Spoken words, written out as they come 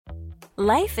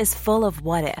Life is full of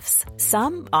what-ifs.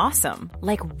 Some awesome,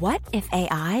 like what if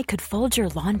AI could fold your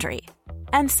laundry?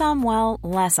 And some, well,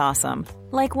 less awesome,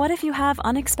 like what if you have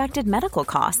unexpected medical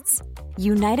costs?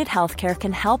 United Healthcare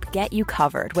can help get you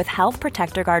covered with Health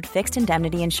Protector Guard fixed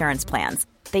indemnity insurance plans.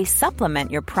 They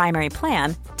supplement your primary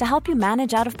plan to help you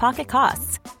manage out-of-pocket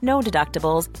costs. No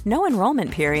deductibles, no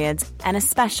enrollment periods, and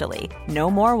especially no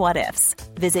more what-ifs.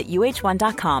 Visit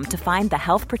uh1.com to find the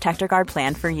Health Protector Guard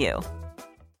plan for you.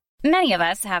 Many of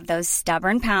us have those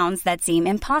stubborn pounds that seem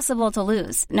impossible to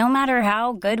lose, no matter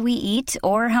how good we eat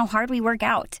or how hard we work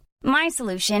out. My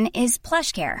solution is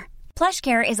PlushCare.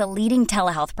 PlushCare is a leading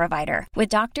telehealth provider with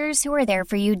doctors who are there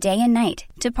for you day and night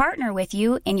to partner with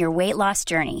you in your weight loss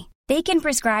journey. They can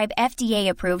prescribe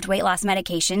FDA-approved weight loss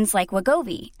medications like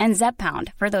Wegovy and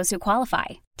Zepbound for those who qualify.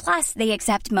 Plus, they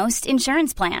accept most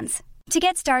insurance plans. To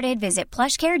get started, visit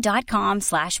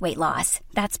plushcare.com/weightloss.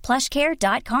 That's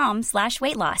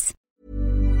plushcare.com/weightloss.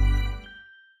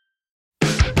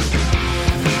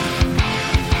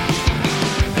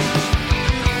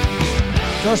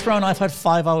 Josh Brown, I've had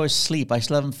 5 hours sleep. I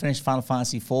still haven't finished Final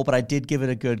Fantasy IV, but I did give it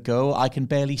a good go. I can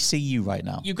barely see you right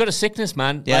now. You've got a sickness,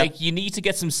 man. Yeah. Like, you need to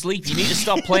get some sleep. You need to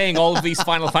stop playing all of these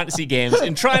Final Fantasy games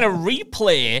and trying to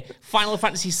replay Final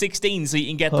Fantasy 16 so you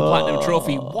can get the Platinum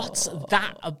Trophy. What's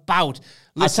that about?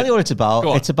 Listen, I'll tell you what it's about.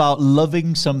 Go on. It's about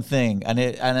loving something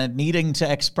and needing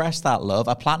to express that love.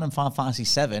 I platinum Final Fantasy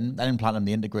 7. I didn't platinum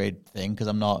the integrate thing because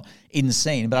I'm not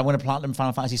insane, but I want to platinum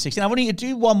Final Fantasy 16. I want to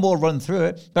do one more run through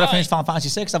it, but I finished Final Fantasy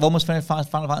 6. I've almost finished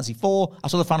Final Fantasy 4. I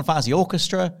saw the Final Fantasy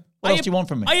Orchestra. What else do you want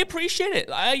from me? I appreciate it.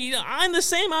 I'm the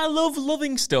same. I love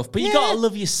loving stuff, but you got to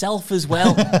love yourself as well.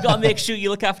 You got to make sure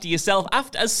you look after yourself.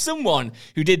 As someone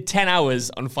who did 10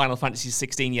 hours on Final Fantasy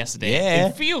 16 yesterday,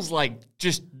 it feels like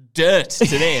just dirt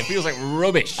today. It feels like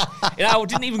rubbish. And I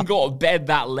didn't even go to bed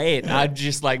that late. I'm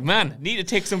just like, man, need to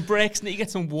take some breaks, need to get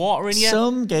some water in you.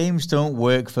 Some games don't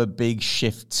work for big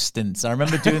shift stints. I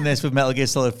remember doing this with Metal Gear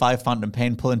Solid 5 Phantom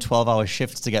Pain, pulling 12-hour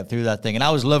shifts to get through that thing, and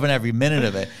I was loving every minute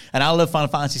of it. And I love Final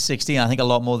Fantasy 16, I think, a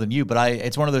lot more than you, but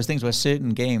it's one of those things where certain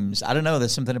games, I don't know,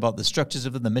 there's something about the structures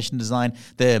of them, the mission design,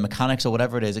 the mechanics or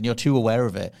whatever it is, and you're too aware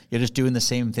of it. You're just doing the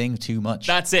same thing too much.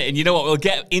 That's it. And you know what? We'll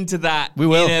get into that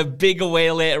in a bigger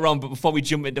way later on, but before we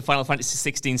jump into Final Fantasy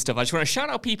 16 stuff, I just want to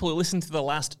shout out people who listened to the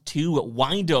last 2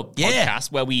 wind-up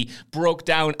podcasts where we broke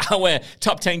down our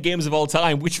top 10 games of all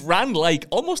time, which ran like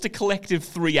almost a collective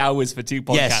 3 hours for 2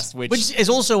 podcasts. Which is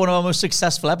also one of our most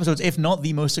successful episodes, if not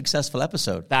the most successful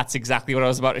episode. That's exactly what I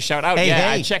was about to shout out.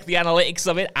 I checked the analytics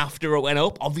of it after it went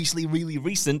up, obviously really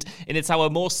recent, and it's our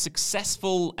most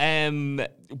successful,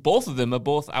 both of them are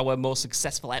both our most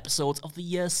successful episodes of the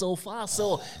year so far.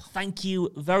 So thank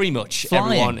you very much,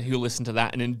 everyone who listened to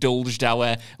that and indulged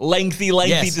our lengthy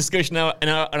discussion on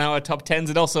our top 10s.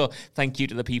 And also thank you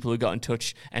to the people who got in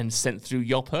touch and sent through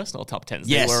your personal top 10s.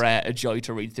 They were a joy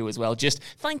to read through as well. Just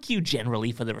thank you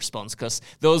generally for the response, because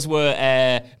those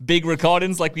were big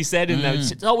recordings, like we said, and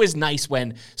it's always nice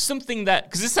when something that,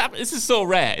 because this is so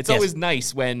rare, it's always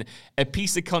nice when a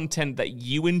piece of content that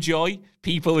you enjoy,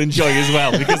 people enjoy as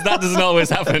well, because that doesn't always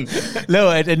happen.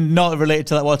 No, and not related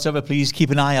to that whatsoever, please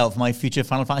keep an eye out for my future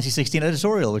Final Fantasy 16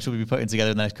 editorial, which we'll be putting together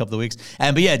in the next couple of weeks.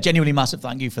 But yeah, genuinely massive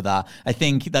thank you for that. I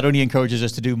think that only encourages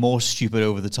us to do more stupid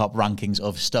over-the-top rankings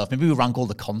of stuff. Maybe we rank all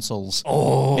the consoles.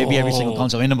 Maybe every single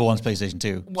console. I mean, number one's PlayStation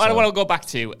 2. What I want to go back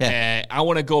to, I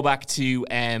want to go back to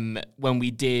when we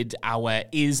did our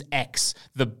Is X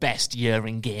the best year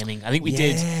in gaming? I think we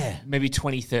did maybe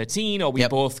 2013, or we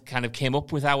both kind of came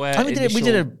up with our Did we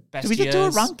do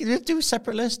a rank? Did we do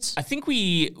separate lists? I think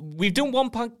we've done one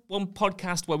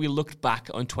podcast where we looked back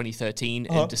on 2013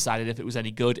 and decided if it was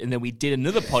any good, and then we did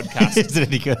another podcast Is it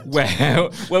any good?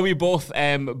 where we both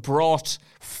brought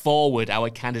forward our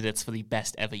candidates for the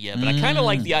best ever year. But I kind of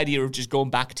like the idea of just going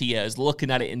back to years,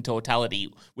 looking at it in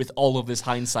totality with all of this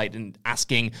hindsight and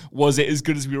asking, was it as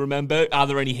good as we remember? Are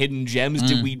there any hidden gems?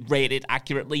 Did we rate it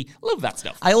accurately? Love that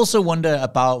stuff. I also wonder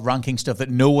about ranking stuff that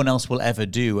no one else will ever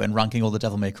do and ranking all the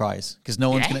Devil May Cries, because no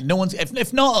one's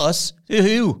if not us,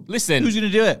 who? Listen, who's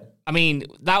going to do it? I mean,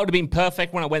 that would have been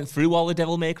perfect when I went through all the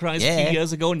Devil May Cries a few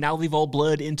years ago. Now they've all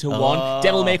blurred into one.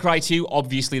 Devil May Cry 2,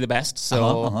 obviously the best.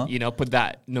 So, put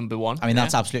that number one. I mean,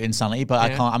 that's absolute insanity, but I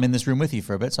can't. I'm in this room with you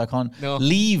for a bit, so I can't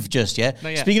leave just yet. Not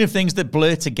yet. Speaking of things that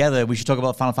blur together, we should talk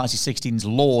about Final Fantasy 16's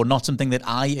lore. Not something that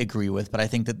I agree with, but I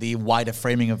think that the wider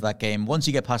framing of that game, once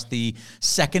you get past the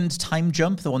second time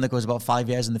jump, the one that goes about 5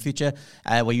 years in the future,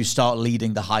 where you start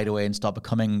leading the hideaway and start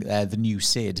becoming the new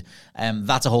Cid,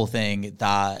 that's a whole thing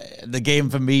that the game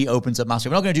for me opens up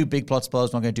massively. We're not going to do big plot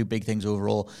spoilers. We're not going to do big things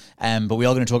overall. But we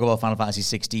are going to talk about Final Fantasy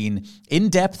 16 in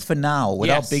depth for now,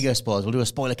 without bigger spoilers. We'll do a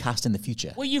spoiler cast in the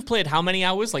future. Well, you've played how many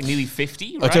hours? Like nearly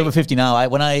 50, right? It's over 50 now.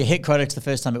 When I hit credits the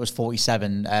first time, it was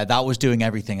 47. That was doing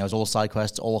everything. I was all side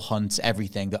quests, all hunts,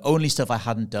 everything. The only stuff I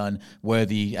hadn't done were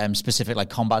the specific like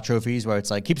combat trophies, where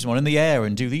it's like keep someone in the air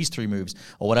and do these 3 moves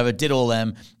or whatever. Did all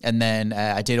them, and then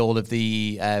I did all of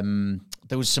the.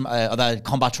 There was some other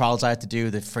combat trials I had to do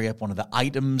that free up one of the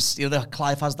items. You know,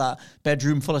 Clive has that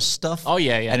bedroom full of stuff. Oh,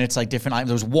 yeah. And it's like different items.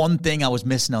 There was one thing I was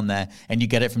missing on there, and you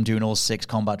get it from doing all 6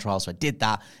 combat trials. So I did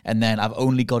that, and then I've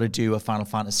only got to do a Final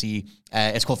Fantasy,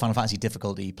 it's called Final Fantasy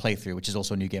Difficulty playthrough, which is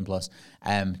also a New Game Plus, to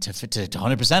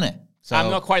 100% it. So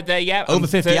I'm not quite there yet. Over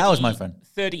 50 hours, my friend.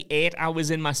 38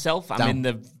 hours in myself. I'm in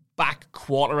the back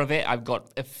quarter of it. I've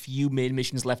got a few main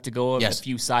missions left to go, a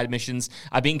few side missions.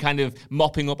 I've been kind of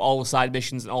mopping up all the side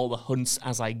missions and all the hunts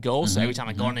as I go. So every time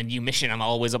I go on a new mission, I'm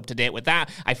always up to date with that.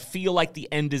 I feel like the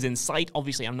end is in sight.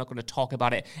 Obviously, I'm not going to talk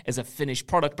about it as a finished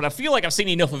product, but I feel like I've seen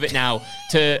enough of it now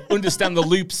to understand the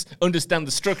loops, understand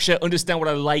the structure, understand what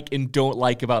I like and don't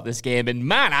like about this game. And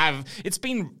man, it's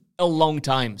been a long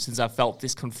time since I've felt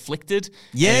this conflicted.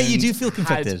 Yeah, you do feel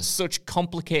conflicted. Had such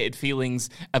complicated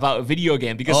feelings about a video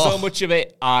game because so much of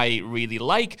it I really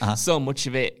like, so much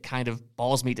of it kind of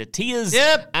bores me to tears.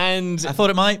 Yep. And I thought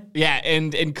it might. Yeah,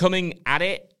 and coming at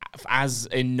it as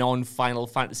a non-Final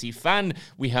Fantasy fan,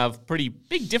 we have pretty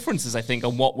big differences, I think,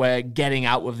 on what we're getting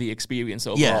out of the experience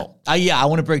overall. I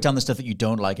want to break down the stuff that you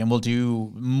don't like, and we'll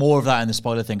do more of that in the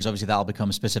spoiler thing, because obviously that'll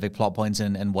become specific plot points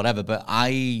and whatever, but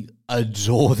I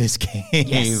adore this game.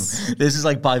 Yes. This is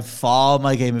like by far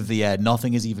my game of the year.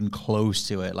 Nothing is even close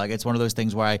to it. Like, it's one of those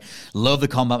things where I love the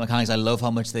combat mechanics. I love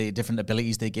how much the different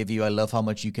abilities they give you. I love how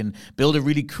much you can build a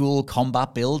really cool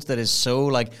combat build that is so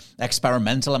like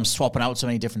experimental. I'm swapping out so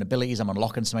many different abilities. I'm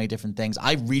unlocking so many different things.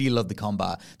 I really love the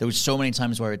combat. There was so many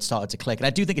times where it started to click, and I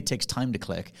do think it takes time to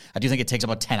click. I do think it takes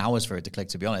about 10 hours for it to click,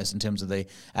 to be honest, in terms of the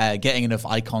getting enough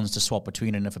icons to swap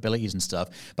between enough abilities and stuff.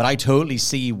 But I totally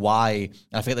see why.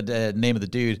 I forget the name of the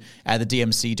dude, the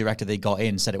DMC director they got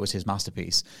in said it was his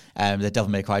masterpiece, the Devil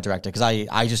May Cry director, because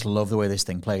I just love the way this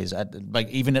thing plays. Like,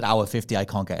 even at hour 50, I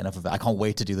can't get enough of it. I can't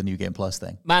wait to do the New Game Plus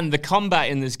thing. Man, the combat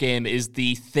in this game is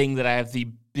the thing that I have the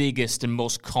biggest and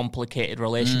most complicated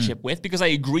relationship with, because I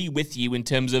agree with you in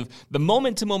terms of the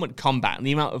moment-to-moment combat and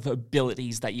the amount of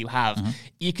abilities that you have.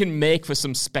 You can make for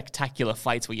some spectacular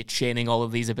fights where you're chaining all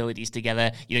of these abilities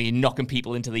together. You know, you're knocking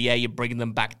people into the air, you're bringing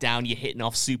them back down, you're hitting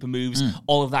off super moves,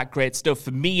 all of that great stuff.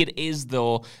 For me, it is,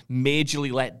 though,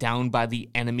 majorly let down by the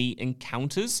enemy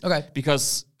encounters. Okay.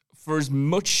 Because for as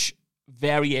much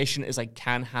variation as I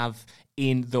can have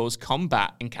in those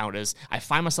combat encounters, I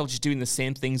find myself just doing the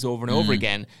same things over and over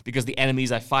again, because the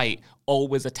enemies I fight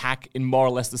always attack in more or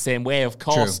less the same way. Of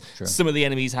course, True. some of the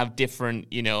enemies have different,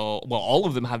 all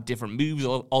of them have different moves,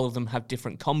 all of them have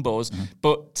different combos,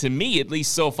 but to me, at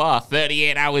least so far,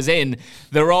 38 hours in,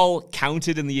 they're all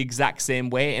counted in the exact same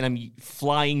way, and I'm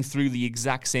flying through the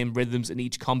exact same rhythms in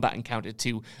each combat encounter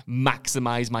to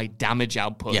maximize my damage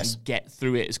output and get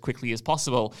through it as quickly as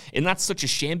possible. And that's such a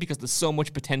shame, because there's so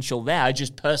much potential there. I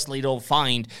just personally don't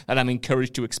find that I'm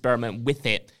encouraged to experiment with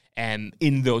it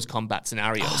in those combat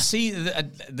scenarios.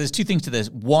 There's two things to this.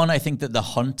 One, I think that the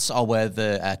hunts are where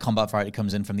the combat variety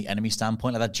comes in from the enemy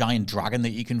standpoint, like that giant dragon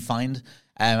that you can find.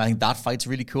 I think that fight's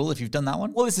really cool if you've done that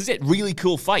one. Well, this is it. Really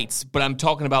cool fights, but I'm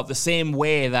talking about the same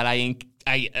way that I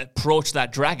approach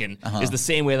that dragon is the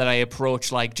same way that I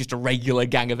approach like just a regular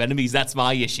gang of enemies. That's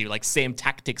my issue. Like, same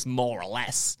tactics, more or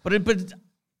less. But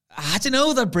I don't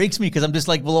know, that breaks me, because I'm just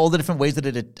like, well, all the different ways that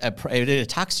it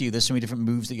attacks you, there's so many different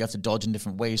moves that you have to dodge in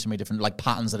different ways, so many different like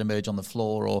patterns that emerge on the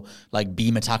floor, or like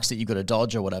beam attacks that you got to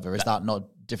dodge or whatever. Is that not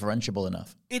differentiable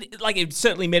enough? It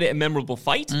certainly made it a memorable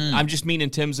fight. I'm just mean in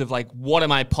terms of like, what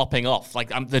am I popping off?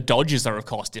 Like, the dodges are of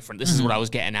course different. This is what I was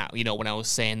getting at, when I was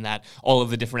saying that all of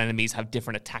the different enemies have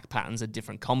different attack patterns and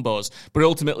different combos. But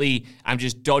ultimately, I'm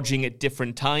just dodging at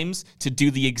different times to do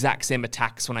the exact same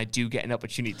attacks when I do get an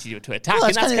opportunity to attack. Well,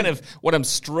 and that's kind of what I'm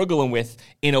struggling with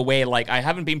in a way. Like, I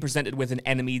haven't been presented with an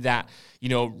enemy that,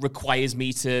 requires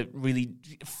me to really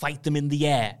fight them in the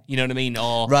air. You know what I mean?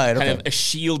 Or of a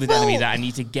shielded enemy that I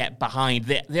need to get behind.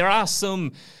 There are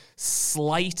some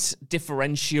slight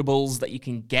differentiables that you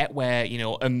can get where,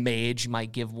 a mage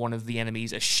might give one of the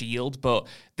enemies a shield, but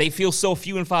they feel so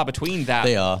few and far between that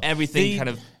they are. everything kind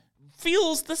of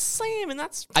feels the same, and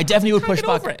that's... I definitely would push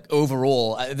back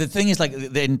overall. The thing is,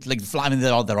 like flying,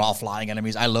 there are flying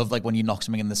enemies. I love, like, when you knock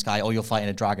something in the sky, or you're fighting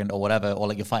a dragon or whatever, or,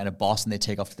 like, you're fighting a boss and they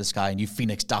take off to the sky and you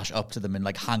Phoenix dash up to them and,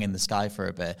 like, hang in the sky for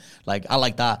a bit. Like, I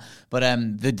like that. But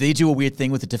they do a weird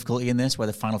thing with the difficulty in this, where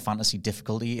the Final Fantasy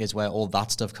difficulty is where all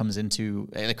that stuff comes into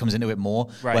it more,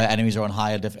 right. Where enemies are on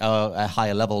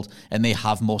higher levels and they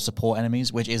have more support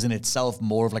enemies, which is in itself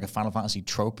more of like a Final Fantasy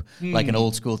trope, like an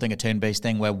old school thing, a turn-based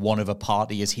thing where one of a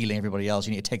party is healing everybody else.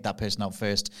 You need to take that person out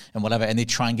first and whatever. And they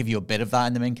try and give you a bit of that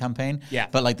in the main campaign. Yeah.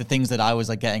 But like the things that I was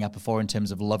like getting at before in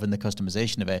terms of loving the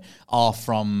customization of it are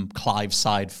from Clive's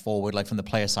side forward, like from the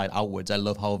player side outwards. I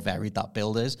love how varied that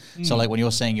build is. So like when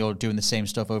you're saying you're doing the same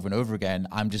stuff over and over again,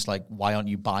 I'm just like, why aren't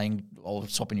you buying or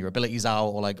swapping your abilities out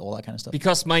or like all that kind of stuff?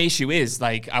 Because my issue is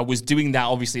like I was doing that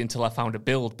obviously until I found a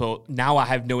build, but now I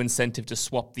have no incentive to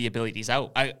swap the abilities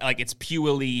out. It's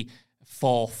purely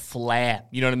for flair,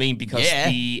 you know what I mean? Because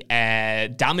the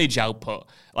damage output,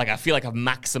 like I feel like I've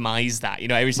maximized that. You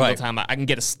know, every single time I can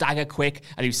get a stagger quick,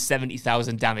 I do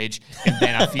 70,000 damage, and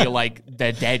then I feel like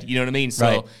they're dead. You know what I mean?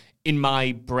 So in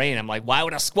my brain, I'm like, why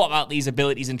would I swap out these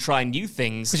abilities and try new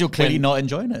things? Because you're clearly not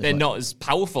enjoying it. They're not as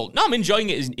powerful. No, I'm enjoying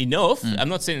it enough. I'm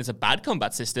not saying it's a bad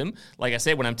combat system. Like I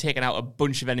said, when I'm taking out a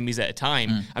bunch of enemies at a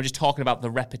time, I'm just talking about the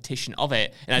repetition of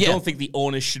it. And I don't think the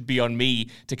onus should be on me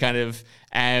to kind of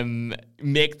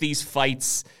make these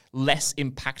fights less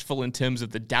impactful in terms of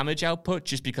the damage output,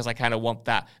 just because I kind of want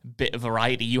that bit of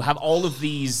variety. You have all of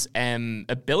these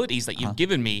abilities that you've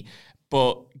given me,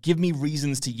 but give me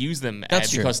reasons to use them.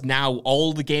 Because now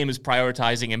all the game is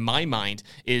prioritizing in my mind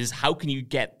is how can you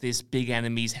get this big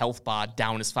enemy's health bar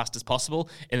down as fast as possible?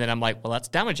 And then I'm like, well, that's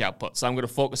damage output. So I'm going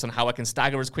to focus on how I can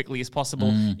stagger as quickly as possible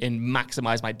and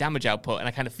maximize my damage output. And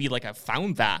I kind of feel like I've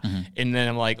found that. And then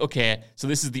I'm like, okay, so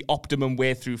this is the optimum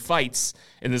way through fights.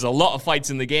 And there's a lot of fights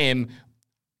in the game.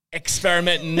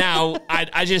 Experimenting now,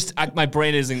 my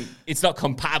brain it's not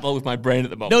compatible with my brain at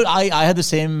the moment. No, I had the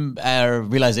same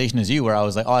realization as you, where I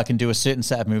was like, I can do a certain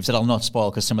set of moves that I'll not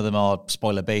spoil because some of them are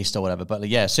spoiler based or whatever. But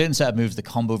a certain set of moves that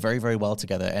combo very, very well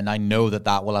together. And I know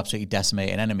that will absolutely decimate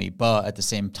an enemy. But at the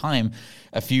same time,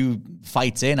 a few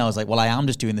fights in, I was like, well, I am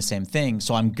just doing the same thing.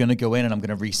 So I'm going to go in and I'm going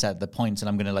to reset the points. And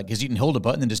I'm going to because you can hold a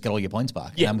button and just get all your points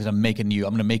back. Yeah. And I'm going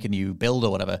to make a new build or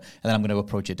whatever. And then I'm going to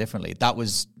approach it differently. That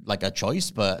was like a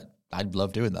choice, but I'd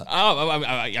love doing that. Oh,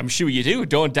 I'm sure you do.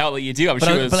 Don't doubt that you do. I'm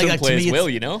sure some players will,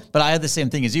 you know? But I had the same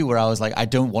thing as you, where I was like, I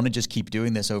don't want to just keep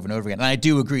doing this over and over again. And I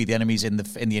do agree, the enemies in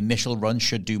the initial run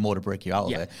should do more to break you out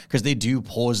of it. Because they do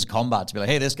pause combat to be like,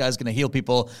 hey, this guy's going to heal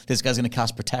people, this guy's going to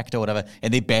cast Protect or whatever,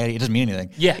 and it doesn't mean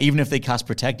anything. Yeah. Even if they cast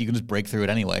Protect, you can just break through it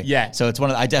anyway. Yeah. So it's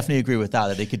I definitely agree with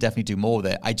that they could definitely do more with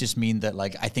it. I just mean that,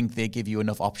 like, I think they give you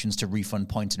enough options to refund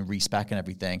points and respec and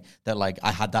everything that, like,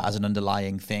 I had that as an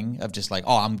underlying thing of just like,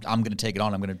 I'm going to take it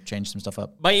on, I'm going to change some stuff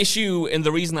up. My issue, and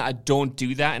the reason that I don't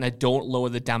do that and I don't lower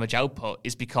the damage output,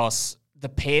 is because the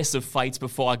pace of fights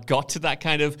before I got to that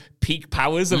kind of peak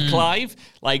powers of Clive,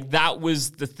 like that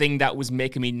was the thing that was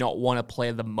making me not want to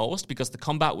play the most, because the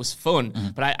combat was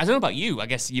fun. But I don't know about you, I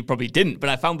guess you probably didn't, but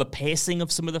I found the pacing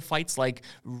of some of the fights like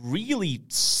really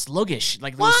sluggish.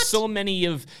 Like there was so many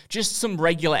of just some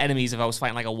regular enemies. If I was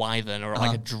fighting like a wyvern or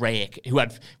like a drake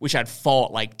which I'd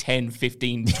fought like 10,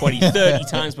 15, 20, 30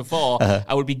 times before,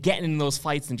 I would be getting in those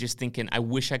fights and just thinking, I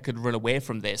wish I could run away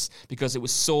from this, because it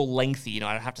was so lengthy. You know,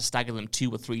 I'd have to stagger them 2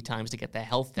 or 3 times to get their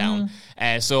health down.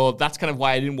 So that's kind of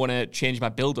why I didn't want to change my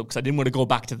build-up, because I didn't want to go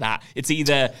back to that. It's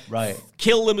either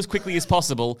kill them as quickly as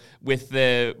possible with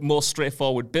the most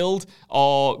straightforward build,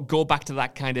 or go back to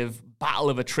that kind of battle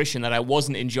of attrition that I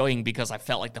wasn't enjoying because I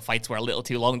felt like the fights were a little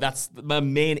too long. That's my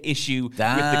main issue with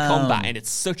the combat, and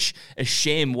it's such a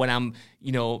shame when I'm,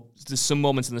 you know, there's some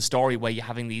moments in the story where you're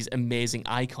having these amazing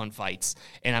icon fights,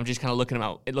 and I'm just kind of looking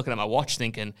at my watch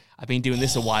thinking, I've been doing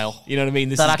this a while. You know what I mean?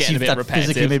 This is getting a bit repetitive.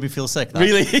 Physically made me feel sick.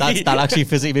 Really? That actually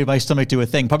physically made my stomach do a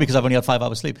thing, probably because I've only had 5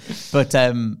 hours sleep. But,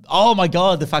 oh my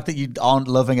God, the fact that you aren't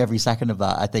loving every second of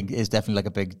that, I think is definitely like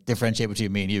a big differentiator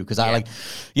between me and you. Because I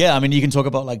mean, you can talk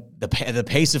about like the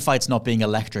pace of fights not being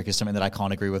electric is something that I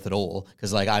can't agree with at all.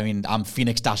 Because like, I mean, I'm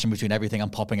Phoenix dashing between everything, I'm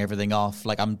popping everything off.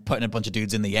 Like I'm putting a bunch of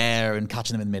dudes in the air and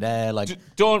catching them in midair. Like,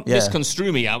 don't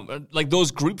misconstrue me. Like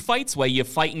those group fights where you're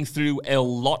fighting through a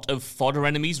lot of fodder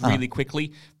enemies really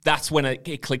quickly, that's when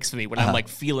it clicks for me. When I'm like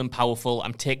feeling powerful,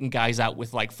 I'm taking guys out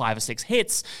with like 5 or 6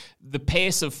 hits. The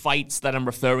pace of fights that I'm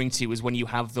referring to is when you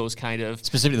have those kind of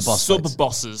specifically the boss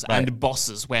sub-bosses and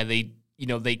bosses where they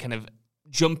kind of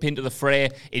jump into the fray,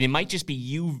 and it might just be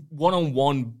you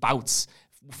one-on-one bouts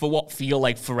for what feel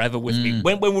like forever with me.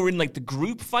 When we're in like the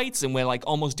group fights and we're like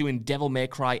almost doing Devil May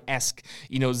Cry-esque,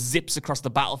 zips across the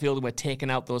battlefield and we're taking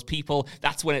out those people,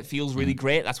 that's when it feels really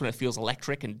great. That's when it feels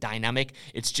electric and dynamic.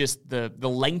 It's just the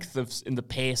length and the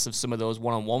pace of some of those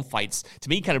one-on-one fights, to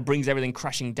me, kind of brings everything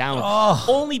crashing down.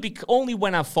 Only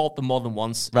when I've fought them more than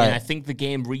once. Right. And I think the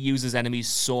game reuses enemies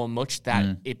so much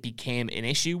that it became an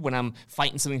issue when I'm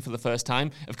fighting something for the first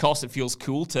time. Of course, it feels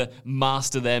cool to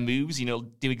master their moves, do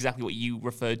exactly what you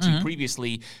referred to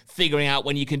previously, figuring out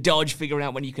when you can dodge, figuring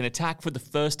out when you can attack for the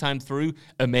first time through,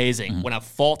 amazing. When I've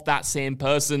fought that same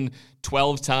person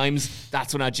 12 times,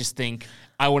 that's when I just think,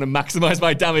 I want to maximize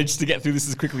my damage to get through this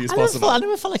as quickly as possible. I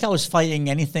never felt like I was fighting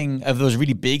anything of those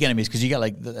really big enemies, because you get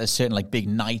like a certain like big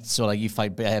knights, or like you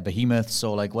fight behemoths,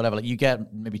 or like whatever. Like you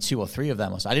get maybe 2 or 3 of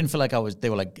them. Or so. I didn't feel like they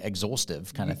were like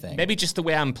exhaustive kind of thing. Maybe just the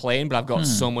way I'm playing, but I've got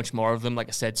so much more of them. Like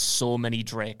I said, so many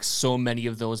drakes, so many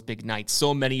of those big knights,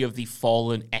 so many of the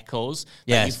fallen echoes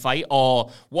that you fight.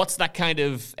 Or what's that kind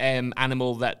of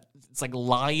animal that it's like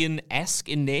lion-esque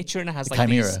in nature, and it has like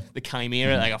chimera. The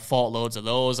chimera. Like I fought loads of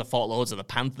those. I fought loads of the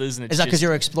panthers. And it's is that because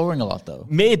you're exploring a lot, though?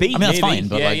 Maybe. I mean, that's fine.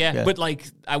 But yeah. But like,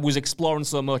 I was exploring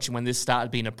so much, and when this started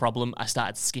being a problem, I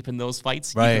started skipping those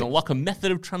fights. Right. You can unlock a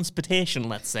method of transportation,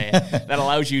 let's say, that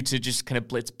allows you to just kind of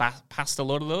blitz past a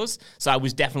lot of those. So I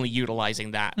was definitely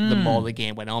utilizing that the more the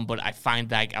game went on. But I find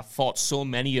that I've fought so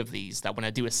many of these that when I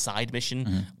do a side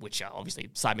mission, which obviously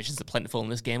side missions are plentiful in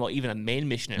this game, or even a main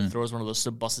mission and it throws one of those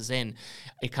sub-bosses in,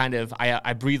 it kind of,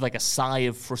 I breathe like a sigh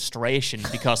of frustration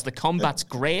because the combat's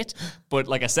great, but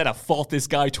like I said, I've fought this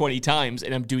guy 20 times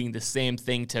and I'm doing the same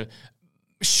thing to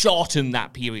shorten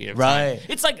that period of time.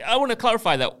 It's like, I want to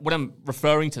clarify that when I'm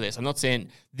referring to this, I'm not saying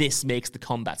this makes the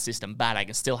combat system bad. I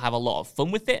can still have a lot of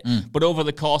fun with it, but over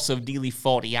the course of nearly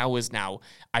 40 hours now,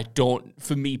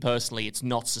 for me personally, it's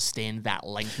not sustained that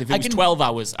length. If it was 12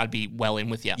 hours, I'd be well in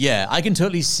with you. Yeah, I can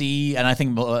totally see, and I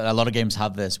think a lot of games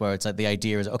have this, where it's like the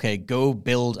idea is, okay, go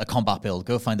build a combat build,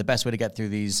 go find the best way to get through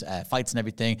these fights and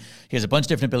everything. Here's a bunch of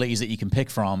different abilities that you can pick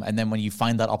from, and then when you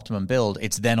find that optimum build,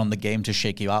 it's then on the game to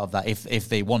shake you out of that if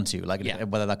they want to, like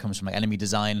whether that comes from like enemy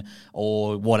design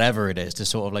or whatever it is, to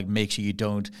sort of like make sure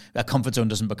that comfort zone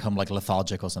doesn't become like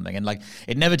lethargic or something. And like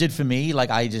it never did for me.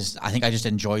 Like I think I just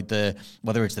enjoyed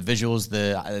whether it's the visuals,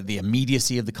 the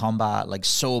immediacy of the combat, like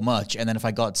so much. And then if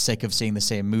I got sick of seeing the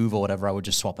same move or whatever, I would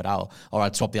just swap it out, or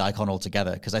I'd swap the icon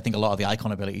altogether, because I think a lot of the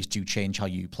icon abilities do change how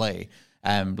you play.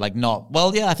 I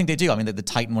think they do. I mean, the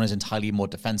Titan one is entirely more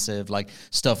defensive, like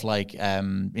stuff like,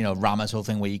 Rama's whole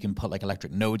thing where you can put like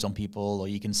electric nodes on people, or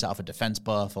you can set off a defense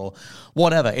buff or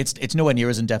whatever. It's nowhere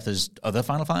near as in depth as other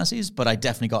Final Fantasies, but I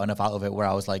definitely got enough out of it where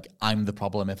I was like, I'm the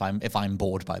problem if I'm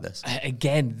bored by this.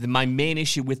 Again, my main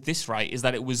issue with this, is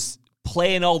that it was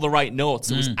playing all the right notes.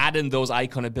 It was adding those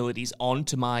icon abilities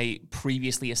onto my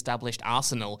previously established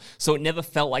arsenal. So it never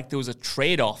felt like there was a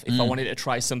trade-off if I wanted to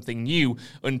try something new,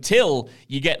 until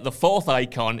you get the 4th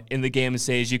icon in the game and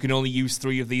says you can only use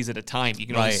 3 of these at a time. You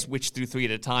can only switch through 3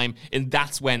 at a time. And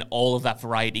that's when all of that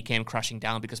variety came crashing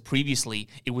down, because previously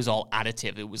it was all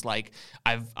additive. It was like,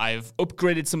 I've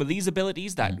upgraded some of these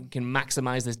abilities that can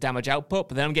maximize this damage output,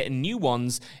 but then I'm getting new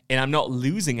ones and I'm not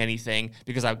losing anything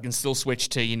because I can still switch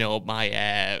to, my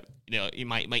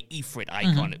Ifrit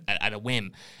icon at a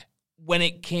whim. When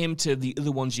it came to the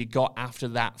other ones you got after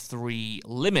that 3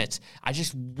 limit, I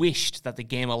just wished that the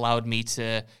game allowed me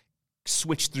to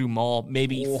switch through more,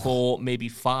 maybe 4, maybe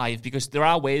 5, because there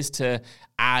are ways to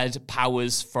add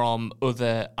powers from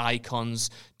other icons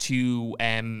to,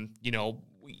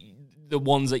 the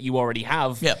ones that you already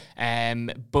have.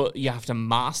 But you have to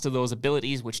master those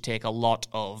abilities, which take a lot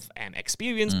of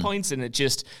experience points, and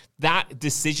that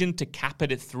decision to cap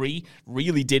it at 3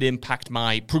 really did impact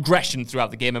my progression throughout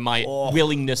the game and my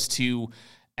willingness to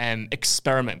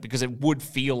experiment, because it would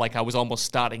feel like I was almost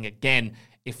starting again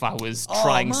if I was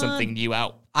trying something new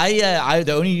out.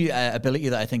 The only ability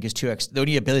that I think is the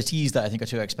only abilities that I think are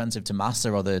too expensive to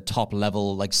master are the top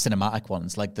level, like cinematic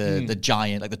ones, like the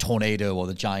giant, like the tornado, or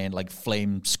the giant like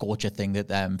flame scorcher thing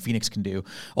that Phoenix can do,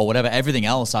 or whatever. Everything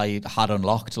else I had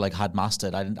unlocked, like had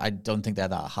mastered. I don't think they're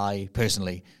that high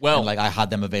personally. Well, and, like I had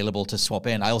them available to swap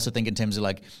in. I also think in terms of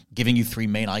like giving you 3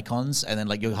 main icons, and then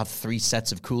like you'll have 3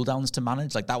 sets of cooldowns to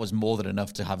manage. Like that was more than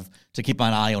enough to keep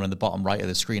an eye on in the bottom right of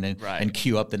the screen and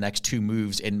queue up the next 2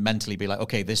 moves and mentally be like,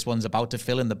 okay, this one's about to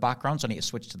fill in the background, so I need to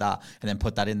switch to that and then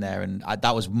put that in there, and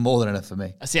that was more than enough for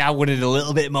me. I wanted a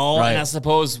little bit more, and I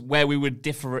suppose where we would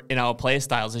differ in our play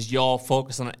styles is you're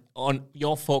focused on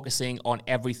you're focusing on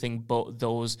everything but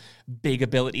those big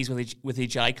abilities with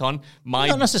each icon.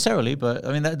 Not necessarily, but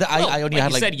I mean, I only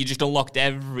had you said, you just unlocked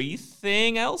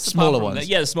everything else. Smaller ones.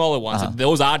 The smaller ones. Uh-huh.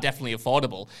 Those are definitely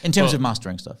affordable in terms of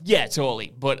mastering stuff. Yeah,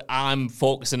 totally. But I'm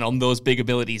focusing on those big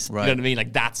abilities. Right. You know what I mean?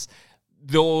 Like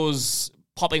those.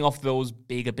 Popping off those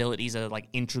big abilities are like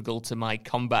integral to my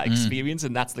combat experience,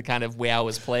 and that's the kind of way I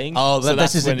was playing. Oh, so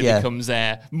that's when it becomes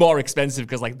more expensive,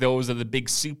 because like those are the big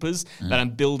supers that I'm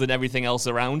building everything else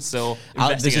around. So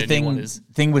there's a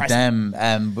thing with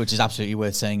them, which is absolutely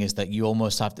worth saying, is that you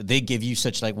almost have to. They give you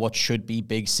such like what should be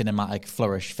big cinematic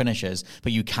flourish finishes,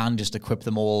 but you can just equip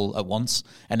them all at once.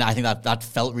 And I think that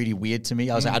felt really weird to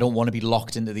me. I was like, I don't want to be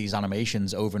locked into these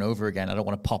animations over and over again. I don't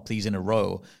want to pop these in a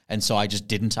row, and so I just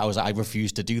didn't. I was like, I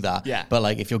refused to do that. Yeah. But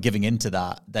like, if you're giving into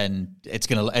that, then it's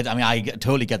gonna. I mean, I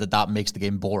totally get that makes the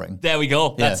game boring. There we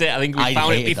go. That's it. I think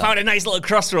we found a nice little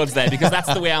crossroads there, because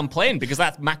that's the way I'm playing, because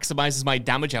that maximizes my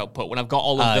damage output. When I've got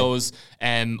all of those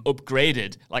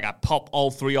upgraded, like I pop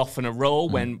all 3 off in a row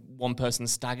when one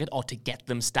person's staggered, or to get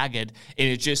them staggered, and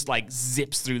it just like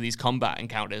zips through these combat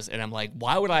encounters, and I'm like,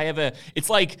 why would I ever? It's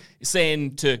like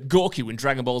saying to Goku in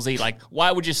Dragon Ball Z, like,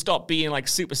 why would you stop being like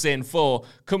Super Saiyan 4,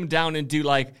 come down and do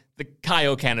like the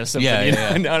Kaioken or something?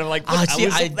 Yeah. And I'm like, I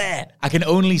was up there. I can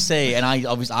only say, and I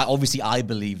obviously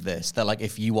believe this, that like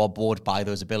if you are bored by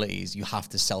those abilities, you have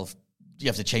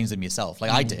to change them yourself.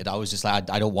 Like I did. I was just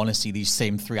like, I don't want to see these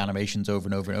same 3 animations over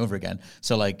and over and over again.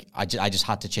 So like, I just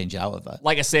had to change it out of that.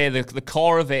 Like I say, the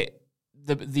core of it,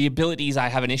 the abilities I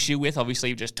have an issue with, obviously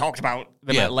you've just talked about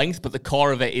them at length, but the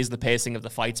core of it is the pacing of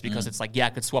the fights, because it's like, I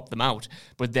could swap them out,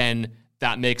 but then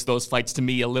that makes those fights to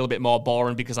me a little bit more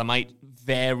boring, because I might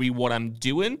vary what I'm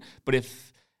doing, but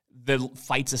if the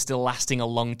fights are still lasting a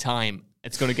long time,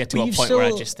 it's going to get to a point where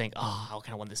I just think, how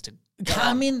can I want this to go?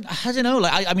 I mean, I don't know.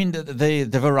 Like, I mean,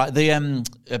 the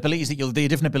abilities the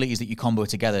different abilities that you combo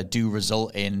together do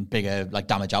result in bigger like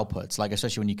damage outputs. Like,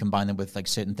 especially when you combine them with like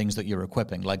certain things that you're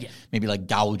equipping. Like maybe like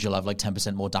Gouge will have like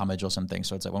 10% more damage or something.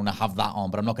 So it's like, well, I'm going to have that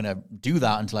on, but I'm not going to do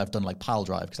that until I've done like Pile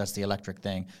Drive, because that's the electric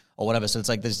thing or whatever. So it's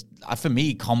like for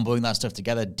me, comboing that stuff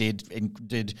together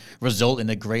did result in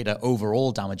a greater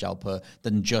overall damage output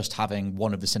than just having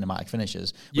one of the cinematic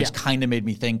finishes, which kind of made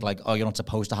me think like, oh, you're not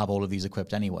supposed to have all of these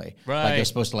equipped anyway. Right. Like you're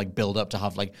supposed to like build up to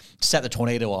have like set the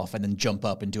tornado off and then jump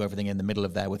up and do everything in the middle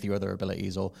of there with your other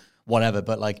abilities or whatever.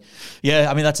 But like, yeah,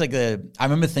 I mean, that's like I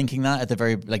remember thinking that at the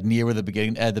very like nearer the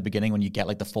beginning when you get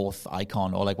like the 4th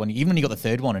icon, or like even when you got the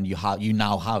 3rd one and you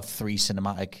now have 3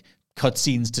 cinematic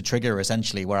cutscenes to trigger,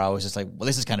 essentially, where I was just like, well,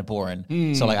 this is kind of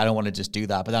boring. So like, I don't want to just do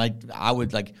that. But then I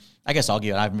would like, I guess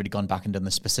argue, and I haven't really gone back and done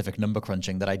the specific number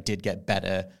crunching, that I did get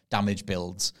better damage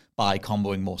builds by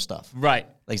comboing more stuff. Right.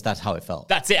 At least that's how it felt.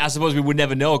 That's it. I suppose we would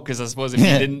never know, because I suppose if you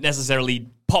didn't necessarily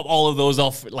pop all of those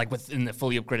off like within the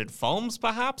fully upgraded forms,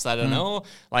 perhaps, I don't know.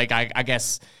 Like, I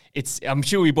guess I'm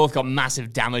sure we both got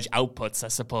massive damage outputs, I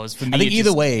suppose. For me, I think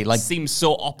either way, like, seems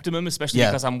so optimum, especially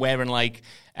because I'm wearing like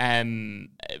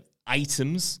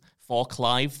items for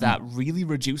Clive that really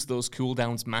reduce those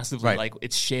cooldowns massively. Right. Like,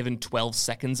 it's shaving 12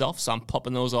 seconds off, so I'm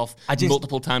popping those off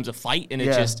multiple times a fight, and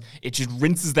it just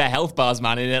rinses their health bars,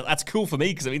 man. And that's cool for me,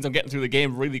 because it means I'm getting through the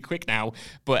game really quick now.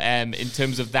 But in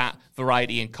terms of that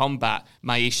variety in combat,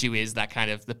 my issue is that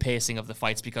kind of the pacing of the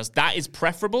fights, because that is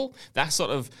preferable. That sort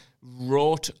of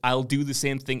rote, I'll do the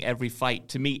same thing every fight,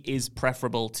 to me is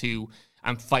preferable to,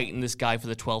 I'm fighting this guy for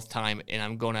the 12th time and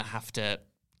I'm going to have to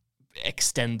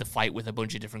extend the fight with a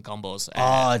bunch of different combos.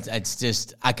 It's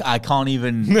just, I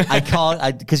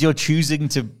can't, because you're choosing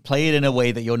to play it in a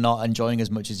way that you're not enjoying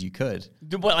as much as you could.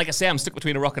 But like I say, I'm stuck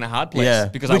between a rock and a hard place.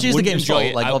 Because which I is the wouldn't game's enjoy fault,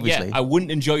 it. like, obviously. I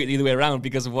wouldn't enjoy it the other way around,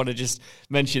 because of what I just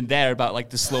mentioned there about like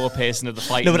the slower pacing of the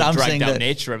fight No, and but the I'm dragged saying out that-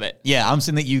 nature of it. Yeah, I'm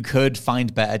saying that you could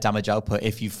find better damage output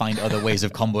if you find other ways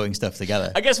of comboing stuff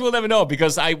together. I guess we'll never know,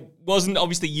 because I wasn't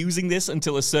obviously using this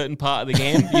until a certain part of the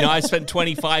game. You know, I spent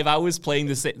 25 hours playing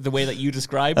the way that you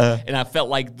described, and I felt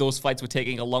like those fights were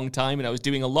taking a long time, and I was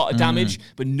doing a lot of damage,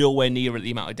 but nowhere near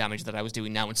the amount of damage that I was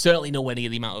doing now, and certainly nowhere near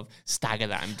the amount of stagger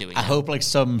that I'm doing. I hope like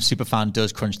some super fan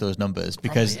does crunch those numbers,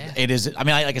 because it is, I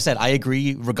mean, like I said, I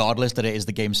agree regardless that it is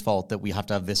the game's fault that we have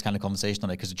to have this kind of conversation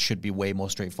on it, because it should be way more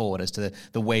straightforward as to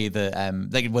the way that,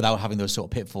 like, without having those sort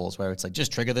of pitfalls where it's like,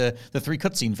 just trigger the 3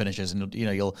 cutscene finishes and, you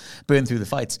know, you'll burn through the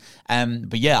fights.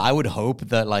 But yeah, I would hope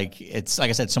that, like, it's, like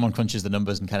I said, someone crunches the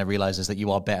numbers and kind of realizes that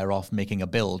you are better off making a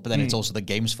build, but then it's also the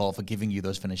game's fault for giving you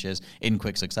those finishes in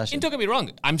quick succession. And don't get me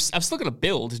wrong, I've still got a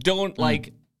build. Don't,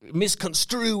 like,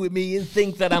 misconstrue with me and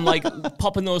think that I'm like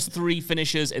popping those 3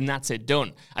 finishes and that's it,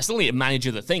 done. I still need to manage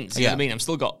other things. You know what I mean? I've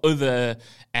still got other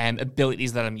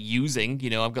abilities that I'm using. You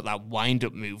know, I've got that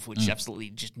wind-up move, which absolutely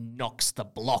just knocks the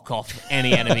block off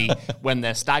any enemy when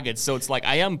they're staggered. So it's like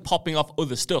I am popping off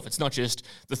other stuff. It's not just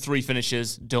the 3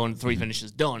 finishes done, 3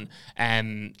 finishes done.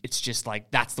 It's just like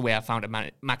that's the way I found to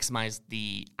maximize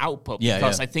the output.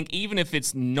 Because I think even if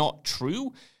it's not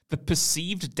true, the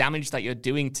perceived damage that you're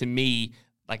doing to me,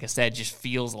 like I said, just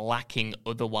feels lacking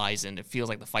otherwise, and it feels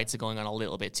like the fights are going on a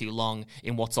little bit too long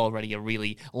in what's already a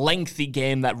really lengthy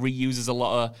game that reuses a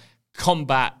lot of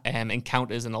combat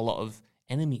encounters and a lot of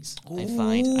enemies. I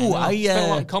find. I spent a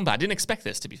lot of combat. I didn't expect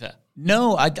this, to be fair.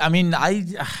 No, I mean, I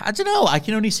don't know. I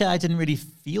can only say I didn't really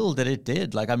feel that it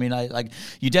did. Like, I mean,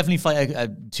 you definitely fight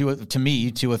 2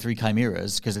 or 3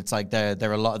 chimeras, because it's like there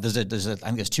are a lot. I think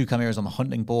there's 2 chimeras on the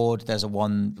hunting board. There's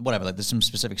there's some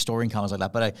specific story encounters like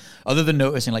that. But other than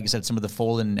noticing, like you said, some of the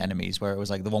fallen enemies, where it was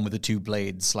like the one with the 2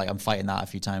 blades, like I'm fighting that a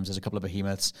few times. There's a couple of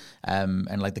behemoths,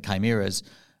 and like the chimeras.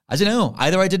 I don't know.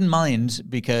 Either I didn't mind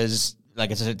because, like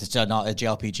I said, it's not a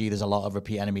JRPG. There's a lot of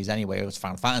repeat enemies anyway. It was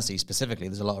Final Fantasy specifically.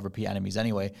 There's a lot of repeat enemies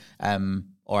anyway.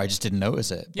 Or I just didn't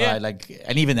notice it. Yeah. But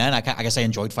and even then, I guess I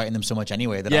enjoyed fighting them so much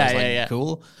anyway that I was like,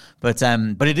 cool.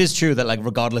 But it is true that, like,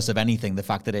 regardless of anything, the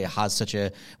fact that it has such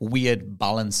a weird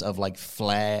balance of like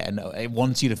flair, and it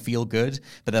wants you to feel good,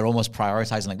 but they're almost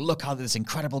prioritizing, like, look how this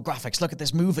incredible graphics, look at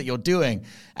this move that you're doing.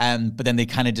 But then they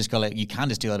kind of just go like, you can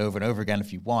just do that over and over again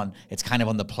if you want. It's kind of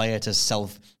on the player to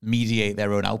self-mediate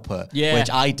their own output, which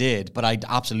I did, but I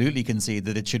absolutely concede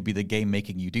that it should be the game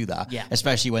making you do that. Yeah.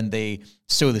 Especially when they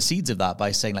sow the seeds of that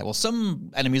by saying, like, well, some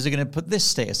enemies are going to put this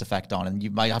status effect on, and you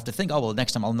might have to think, oh, well,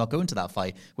 next time I'll not go into that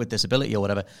fight with this ability or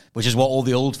whatever, which is what all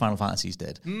the old Final Fantasies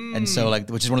did. And so, like,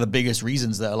 which is one of the biggest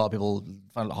reasons that a lot of people,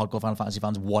 hardcore Final Fantasy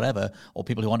fans, whatever, or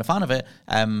people who aren't a fan of it,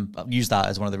 use that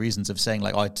as one of the reasons of saying,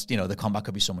 like, oh, it's, you know, the combat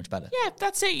could be so much better. Yeah,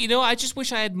 that's it. You know, I just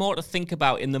wish I had more to think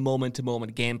about in the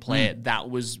moment-to-moment gameplay that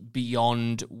was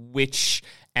beyond which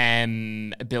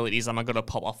abilities am I going to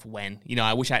pop off when. You know,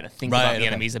 I wish I had to think about the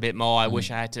enemies a bit more. I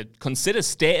wish I had to consider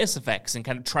status effects and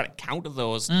kind of try to counter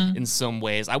those in some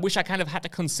ways. I wish I kind of had to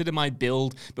consider my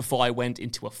build before I went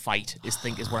into a fight, is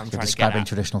what I'm trying to get at. Describing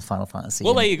traditional Final Fantasy.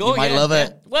 Well, there you go. You might love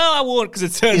it. Well, I won't, because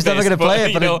it's turn-based. He's never going to play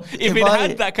it, but you know, if it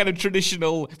had that kind of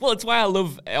traditional... Well, it's why I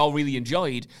love or really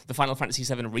enjoyed the Final Fantasy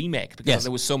VII Remake, because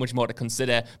there was so much more to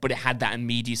consider, but it had that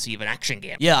immediacy of an action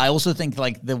game. Yeah, I also think,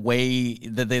 like, the way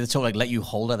that they sort of, like, let you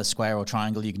hold either square or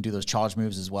triangle, you can do those charge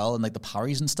moves as well, and like the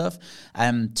parries and stuff.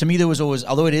 To me, there was always,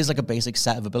 although it is like a basic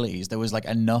set of abilities, there was like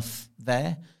enough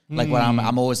there. Like when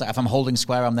I'm always like, if I'm holding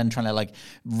square, I'm then trying to like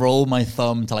roll my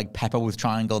thumb to like pepper with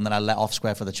triangle, and then I let off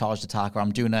square for the charged attack, or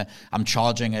I'm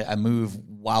charging a move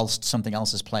whilst something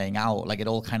else is playing out. Like it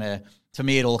all kind of, to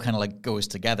me, it all kind of like goes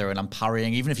together, and I'm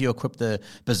parrying. Even if you equip the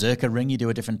Berserker ring, you do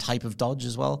a different type of dodge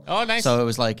as well. Oh, nice. So it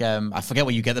was like, I forget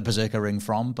where you get the Berserker ring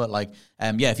from, but like,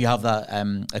 if you have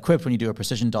that equipped when you do a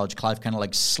precision dodge, Clive kind of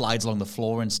like slides along the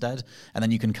floor instead, and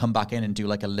then you can come back in and do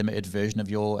like a limited version of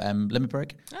your limit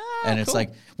break. And it's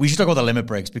like, we should talk about the limit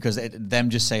breaks, because them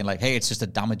just saying like, hey, it's just a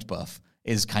damage buff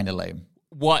is kind of lame.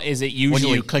 What is it usually?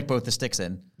 When you click both the sticks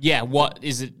in. Yeah, what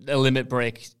is it, a limit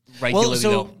break?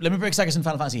 Regularly, limit breaks, I guess, in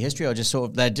Final Fantasy history are just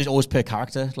sort of, they're just always per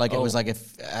character. Like, it was like,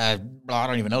 if, I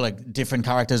don't even know, like, different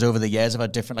characters over the years have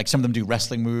had different, like, some of them do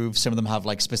wrestling moves, some of them have,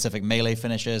 like, specific melee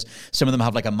finishes, some of them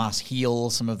have, like, a mass heal,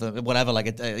 some of them, whatever,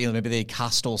 like, maybe they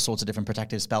cast all sorts of different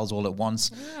protective spells all at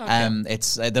once.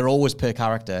 They're always per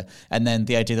character. And then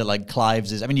the idea that, like,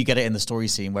 Clive's is, I mean, you get it in the story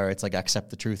scene where it's, like,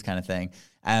 accept the truth kind of thing.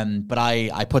 But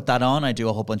I put that on. I do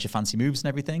a whole bunch of fancy moves and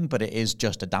everything, but it is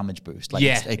just a damage boost. Like,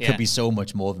 it could be so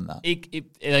much more than that.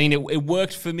 It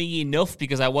worked for me enough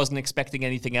because I wasn't expecting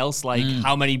anything else. Like,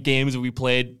 how many games have we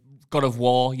played? God of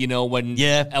War, you know, when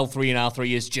L3 and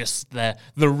R3 is just the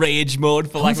rage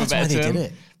mode, for lack of a better term.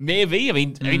 Maybe. I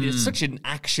mean, it's such an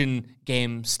action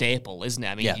game staple, isn't it?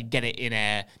 I mean, you get it in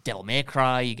a Devil May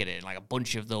Cry, you get it in like a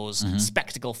bunch of those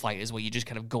spectacle fighters where you just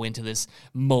kind of go into this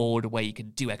mode where you can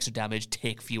do extra damage,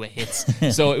 take fewer hits.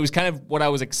 So it was kind of what I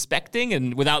was expecting,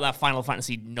 and without that Final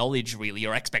Fantasy knowledge, really,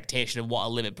 or expectation of what a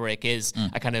limit break is,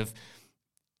 I kind of...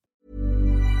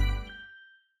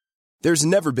 There's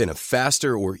never been a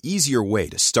faster or easier way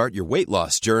to start your weight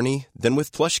loss journey than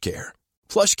with PlushCare.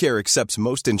 PlushCare accepts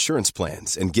most insurance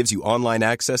plans and gives you online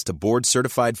access to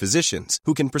board-certified physicians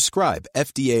who can prescribe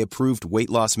FDA-approved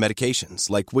weight loss medications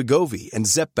like Wegovy and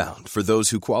Zepbound for those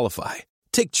who qualify.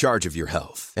 Take charge of your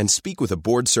health and speak with a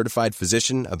board-certified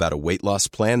physician about a weight loss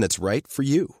plan that's right for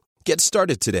you. Get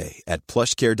started today at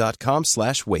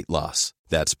plushcare.com/weight loss.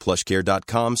 That's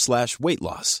plushcare.com/weight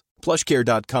loss.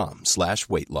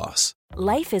 PlushCare.com/weight loss.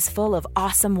 Life is full of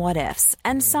awesome what-ifs,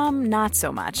 and some not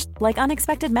so much, like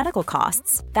unexpected medical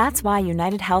costs. That's why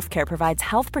United Healthcare provides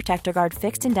Health Protector Guard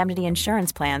fixed indemnity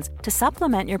insurance plans to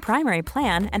supplement your primary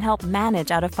plan and help manage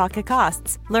out-of-pocket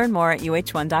costs. Learn more at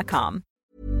uh1.com.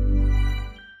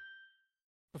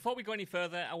 Before we go any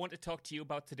further, I want to talk to you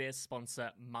about today's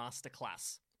sponsor,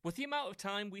 Masterclass. With the amount of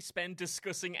time we spend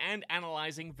discussing and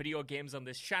analysing video games on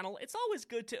this channel, it's always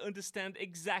good to understand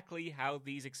exactly how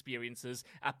these experiences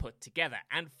are put together.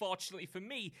 And fortunately for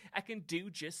me, I can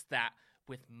do just that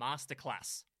with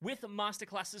Masterclass. With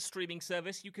Masterclass's streaming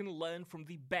service, you can learn from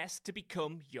the best to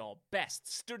become your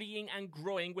best, studying and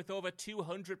growing with over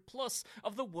 200 plus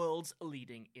of the world's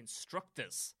leading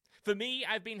instructors. For me,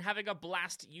 I've been having a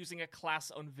blast using a class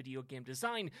on video game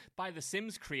design by The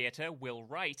Sims creator Will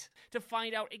Wright to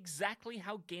find out exactly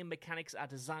how game mechanics are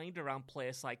designed around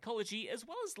player psychology, as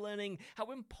well as learning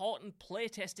how important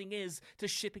playtesting is to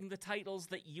shipping the titles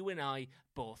that you and I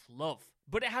both love.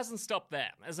 But it hasn't stopped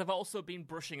there, as I've also been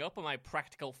brushing up on my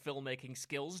practical filmmaking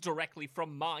skills directly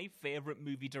from my favourite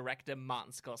movie director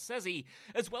Martin Scorsese,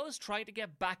 as well as trying to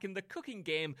get back in the cooking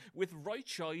game with Roy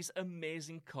Choi's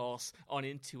amazing course on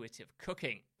intuitive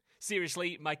cooking.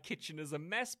 Seriously, my kitchen is a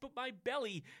mess, but my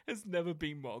belly has never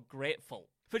been more grateful.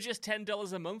 For just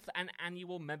 $10 a month, an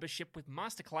annual membership with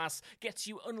Masterclass gets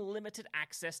you unlimited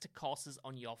access to courses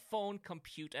on your phone,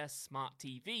 computer, smart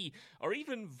TV, or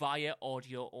even via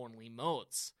audio-only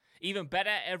modes. Even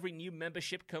better, every new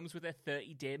membership comes with a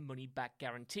 30-day money-back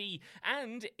guarantee,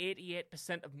 and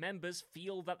 88% of members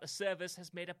feel that the service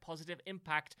has made a positive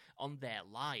impact on their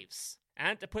lives.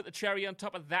 And to put the cherry on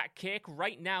top of that cake,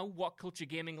 right now, What Culture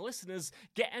Gaming listeners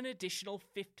get an additional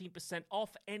 15%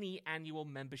 off any annual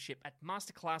membership at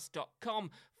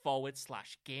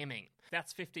masterclass.com/gaming.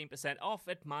 That's 15% off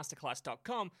at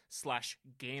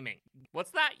masterclass.com/gaming.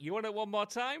 What's that? You want it one more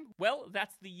time? Well,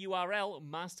 that's the URL,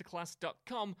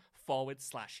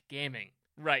 masterclass.com/gaming.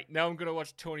 Right, now I'm going to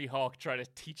watch Tony Hawk try to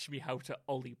teach me how to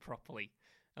ollie properly.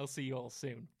 I'll see you all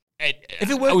soon. If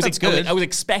it works, that's good. I was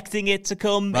expecting it to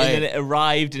come, right, and then it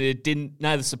arrived, and it didn't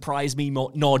neither surprise me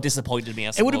nor disappointed me, I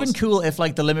suppose. It would have been cool if,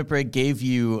 like, the Limit Break gave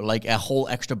you, like, a whole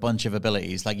extra bunch of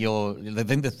abilities. Like,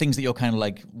 the things that you're kind of,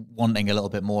 like, wanting a little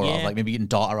bit more of. Like, maybe you can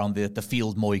dart around the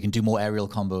field more, you can do more aerial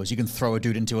combos, you can throw a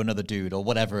dude into another dude, or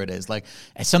whatever it is. Like,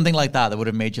 something like that would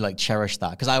have made you, like, cherish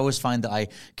that. Because I always find that I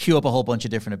queue up a whole bunch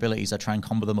of different abilities, I try and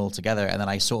combo them all together, and then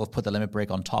I sort of put the Limit Break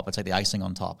on top. It's like the icing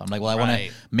on top. I'm like, well, I want to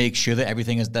make sure that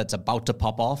everything that's about to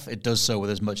pop off, it does so with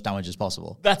as much damage as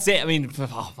possible. That's it. I mean, for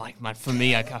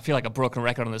me, I feel like a broken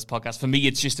record on this podcast. For me,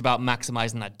 it's just about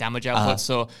maximizing that damage output.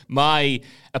 So my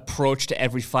approach to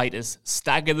every fight is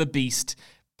stagger the beast,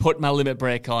 put my Limit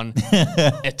Break on,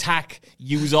 attack,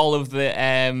 use all of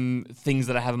the things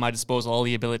that I have at my disposal, all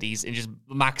the abilities, and just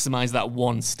maximize that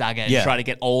one stagger and try to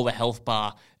get all the health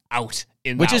bar out.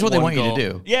 Which is what they want you to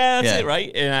do. Yeah, that's it,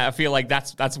 right? And I feel like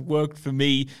that's worked for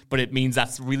me, but it means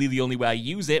that's really the only way I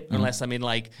use it, unless I'm in,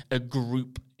 like, a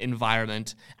group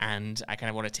environment and I kind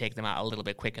of want to take them out a little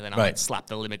bit quicker. Then I might slap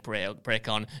the Limit Break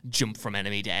on, jump from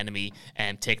enemy to enemy,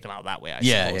 and take them out that way, I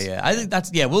suppose. Yeah. I think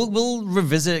that's, we'll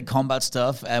revisit combat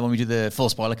stuff when we do the full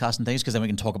spoiler cast and things, because then we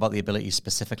can talk about the abilities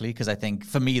specifically, because I think,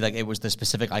 for me, like, it was the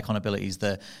specific icon abilities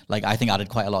that, like, I think added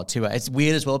quite a lot to it. It's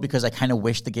weird as well, because I kind of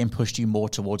wish the game pushed you more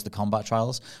towards the combat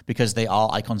trials, because they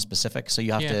are icon specific, so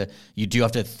you do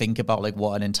have to think about, like,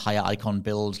 what an entire icon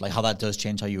build, like, how that does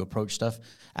change how you approach stuff.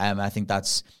 I think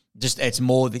that's just, it's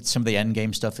more some of the end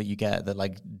game stuff that you get that,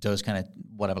 like, does kind of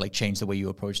like change the way you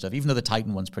approach stuff, even though the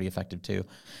Titan one's pretty effective too.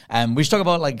 We should talk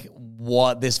about, like,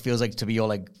 what this feels like to be your,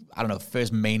 like, I don't know,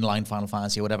 first mainline Final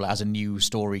Fantasy or whatever, like, as a new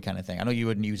story kind of thing. I know you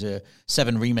were new to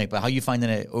 7 Remake, but how are you finding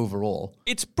it overall?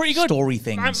 It's pretty good. Story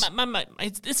things.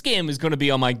 This game is going to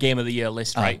be on my Game of the Year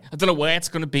list, right? I don't know where it's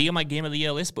going to be on my Game of the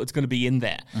Year list, but it's going to be in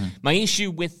there. My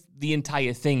issue with the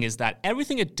entire thing is that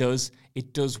everything it does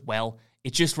well.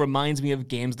 It just reminds me of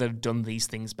games that have done these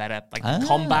things better. Like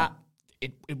combat,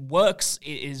 it works,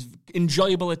 it is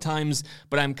enjoyable at times,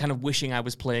 but I'm kind of wishing I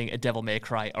was playing a Devil May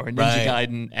Cry or a Ninja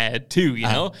Gaiden 2, you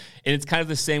know? And it's kind of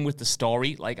the same with the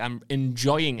story. Like, I'm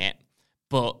enjoying it,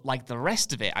 but like the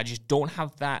rest of it, I just don't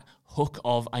have that hook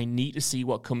of, I need to see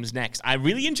what comes next. I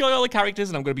really enjoy all the characters,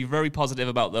 and I'm going to be very positive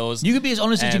about those. You can be as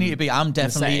honest as you need to be. I'm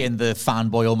definitely in the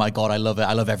fanboy, oh my God, I love it.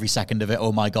 I love every second of it.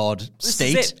 Oh my God,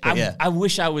 state. I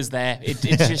wish I was there. It's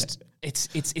just,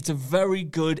 it's a very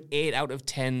good 8 out of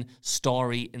 10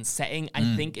 story and setting.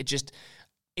 I think it just,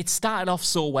 it started off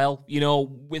so well,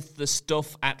 with the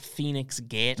stuff at Phoenix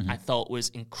Gate, I thought was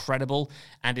incredible,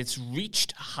 and it's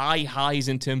reached high highs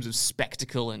in terms of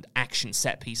spectacle and action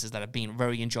set pieces that have been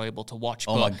very enjoyable to watch.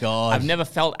 Oh my God. I've never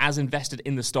felt as invested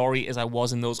in the story as I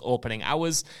was in those opening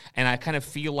hours, and I kind of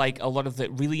feel like a lot of the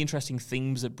really interesting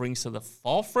themes it brings to the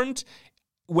forefront,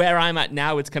 where I'm at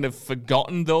now, it's kind of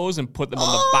forgotten those and put them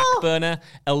on the back burner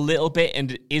a little bit,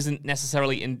 and it isn't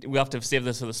necessarily, we have to save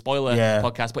this for the spoiler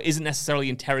podcast, but isn't necessarily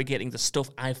interrogating the stuff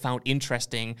I found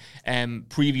interesting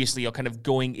previously, or kind of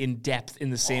going in depth in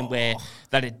the same way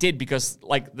that it did, because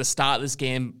like the start of this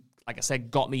game, like I said,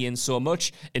 got me in so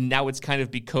much, and now it's kind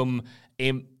of become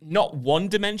a not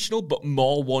one-dimensional, but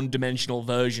more one-dimensional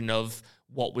version of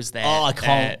what was there I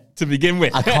can't to begin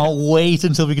with. I can't wait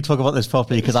until we can talk about this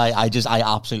properly, because I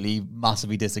absolutely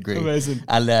massively disagree. Amazing.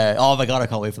 And oh my God, I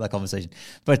can't wait for that conversation.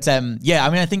 But yeah, I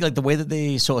mean, I think like the way that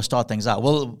they sort of start things out,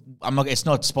 well, it's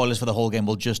not spoilers for the whole game.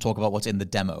 We'll just talk about what's in the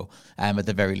demo at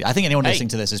the very least. I think anyone listening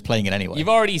to this is playing it anyway. You've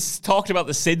already talked about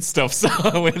the Sid stuff, so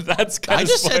that's kind of I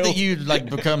just spoiled. said that you like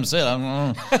become Sid. I don't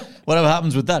know. Whatever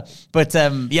happens with that. But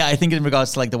yeah, I think in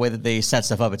regards to like the way that they set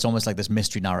stuff up, it's almost like this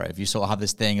mystery narrative. You sort of have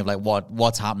this thing of like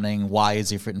what's happening, why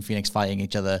is Ifrit and Phoenix fighting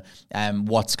each other,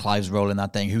 what's Clive's role in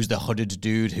that thing, who's the hooded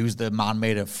dude, who's the man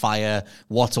made of fire,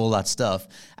 what's all that stuff.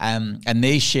 And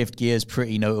they shift gears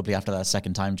pretty notably after that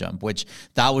second time jump, which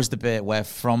that was the bit where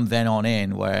from then on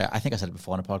in, where I think I said it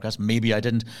before on a podcast, maybe I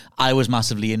didn't, I was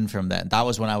massively in from then. That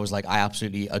was when I was like, I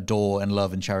absolutely adore and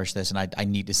love and cherish this, and I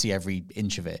need to see every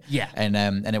inch of it. Yeah.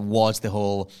 And it was the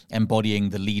whole embodying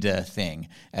the leader thing,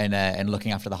 and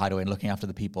looking after the hideaway and looking after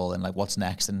the people, and like what's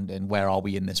next, and where are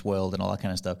we in this world and all that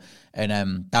kind of stuff.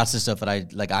 And that's the stuff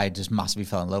that I just massively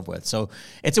fell in love with. So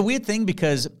it's a weird thing,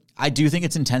 because I do think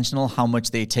it's intentional how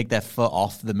much they take their foot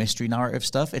off the mystery narrative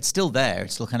stuff. It's still there.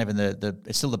 It's still kind of in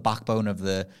it's still the backbone of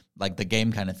the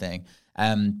game kind of thing.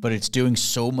 But it's doing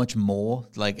so much more,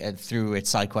 like through its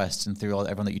side quests and through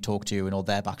everyone that you talk to and all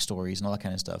their backstories and all that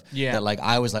kind of stuff. Yeah. That like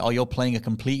I was like, oh, you're playing a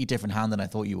completely different hand than I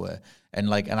thought you were,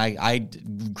 and I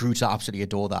grew to absolutely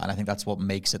adore that, and I think that's what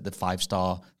makes it the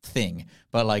 5-star thing.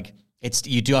 But like,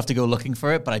 you do have to go looking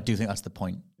for it, but I do think that's the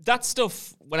point. That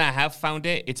stuff, when I have found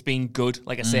it, it's been good.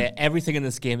 Like I say, everything in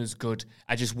this game is good.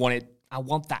 I just want it. I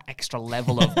want that extra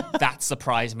level of that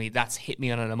surprised me, that's hit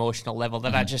me on an emotional level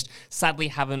that I just sadly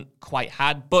haven't quite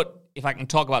had. But if I can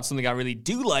talk about something I really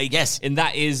do like, yes, and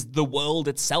that is the world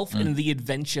itself and the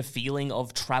adventure feeling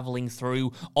of traveling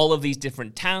through all of these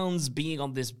different towns, being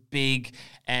on this big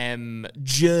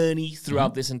journey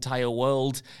throughout this entire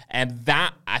world. And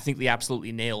that, I think they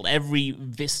absolutely nailed. Every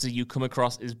vista you come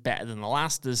across is better than the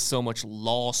last. There's so much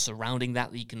lore surrounding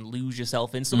that you can lose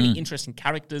yourself in. So many interesting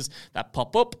characters that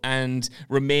pop up and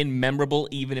remain memorable,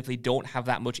 even if they don't have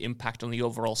that much impact on the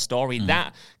overall story.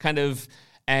 That kind of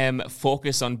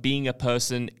focus on being a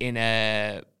person in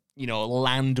a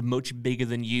land much bigger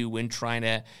than you and trying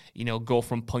to go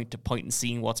from point to point and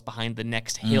seeing what's behind the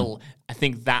next hill. I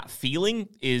think that feeling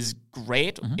is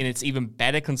great, and it's even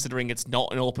better considering it's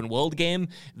not an open world game.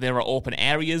 There are open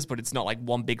areas, but it's not like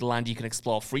one big land you can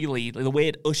explore freely. The way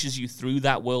it ushers you through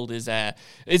that world is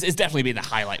definitely been the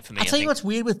highlight for me. I'll tell you what's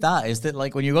weird with that is that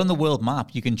like when you're on the world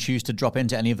map, you can choose to drop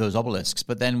into any of those obelisks,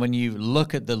 but then when you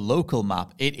look at the local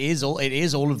map, it is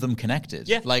all of them connected.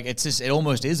 Yeah, like it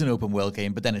almost is an open world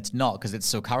game, but then it's not, because it's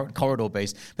so corridor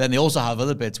based. But then they also have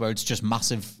other bits where it's just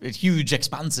massive, huge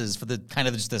expanses for the kind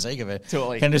of just the sake of it.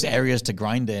 Totally. Kind of just areas to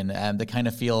grind in. They kind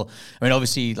of feel, I mean,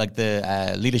 obviously, like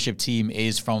the leadership team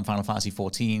is from Final Fantasy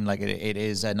 14. Like it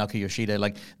is Naoki Yoshida.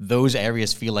 Like those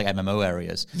areas feel like MMO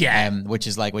areas. Yeah. Which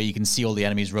is like where you can see all the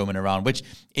enemies roaming around, which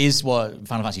is what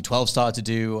Final Fantasy 12 started to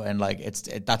do. And like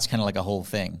that's kind of like a whole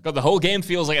thing. God, the whole game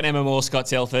feels like an MMO, Scott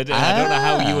Tilford. And I don't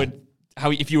know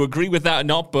if you agree with that or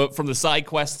not, but from the side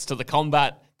quests to the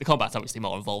combat's obviously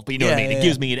more involved, but you know what I mean? It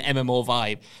gives me an MMO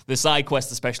vibe. The side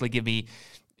quests especially give me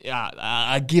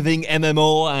a giving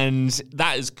MMO, and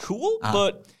that is cool,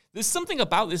 but there's something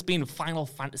about this being Final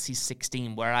Fantasy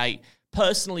 16 where I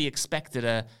personally expected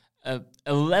a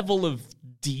level of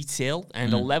detail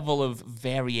and a level of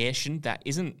variation that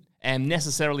isn't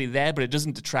necessarily there, but it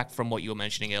doesn't detract from what you were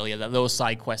mentioning earlier, that those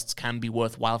side quests can be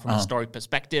worthwhile from a story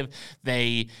perspective.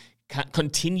 They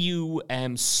continue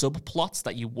subplots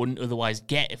that you wouldn't otherwise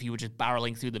get if you were just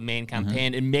barreling through the main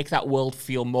campaign and make that world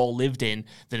feel more lived in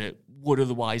than it would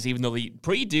otherwise, even though they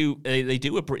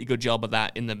do a pretty good job of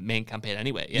that in the main campaign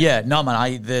anyway. No,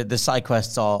 man, the side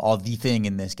quests are the thing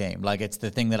in this game. Like, it's the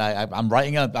thing that I've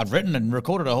written and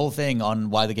recorded a whole thing on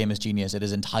why the game is genius. It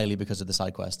is entirely because of the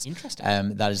side quests. Interesting.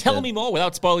 Tell me more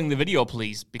without spoiling the video,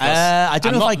 please, because I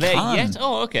don't know if I there can yet.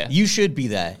 Oh, okay. You should be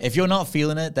there. If you're not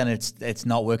feeling it, then it's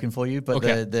not working for you. But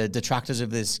okay. the detractors of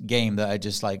this game that are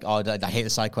just like, oh, I hate the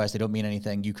side quests, they don't mean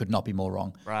anything, you could not be more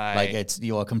wrong. Right. Like,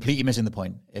 you're completely missing the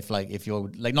point. If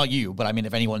you're like, not you, but I mean,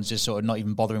 if anyone's just sort of not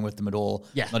even bothering with them at all,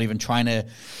 not even trying to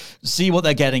see what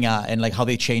they're getting at and like how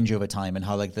they change over time and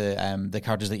how like the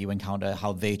characters that you encounter,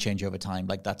 how they change over time,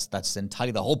 like that's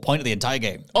entirely the whole point of the entire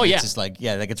game. Oh, yeah. It's just like,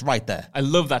 like it's right there. I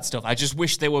love that stuff. I just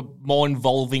wish they were more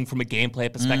involving from a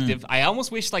gameplay perspective. I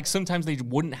almost wish like sometimes they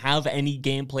wouldn't have any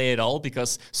gameplay at all,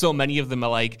 because so many of them are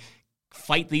like,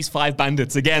 fight these 5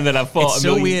 bandits again that I've fought it's a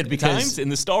million so weird because times.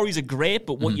 And the stories are great,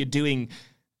 but what you're doing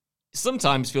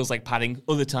sometimes feels like padding,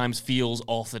 other times feels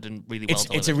authored and really well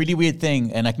delivered. It's a really weird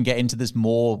thing, and I can get into this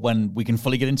more when we can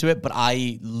fully get into it, but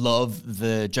I love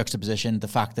the juxtaposition, the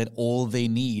fact that all they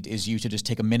need is you to just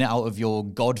take a minute out of your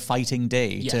god-fighting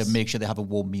day to make sure they have a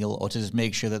warm meal, or to just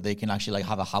make sure that they can actually like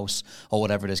have a house or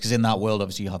whatever it is. Because in that world,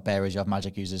 obviously, you have bearers, you have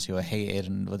magic users who are hated,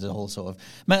 and there's a whole sort of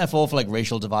metaphor for like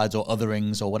racial divides or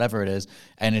otherings or whatever it is.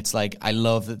 And it's like, I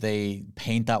love that they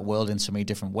paint that world in so many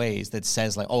different ways that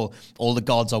says like, oh, all the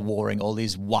gods are warring, all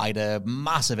these wider,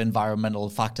 massive environmental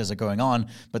factors are going on,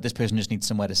 but this person just needs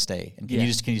somewhere to stay. And can you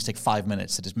just take 5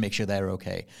 minutes to just make sure they're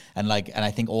okay? And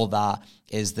I think all that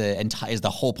is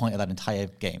the whole point of that entire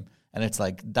game. And it's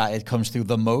like that it comes through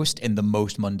the most in the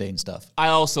most mundane stuff. I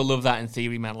also love that in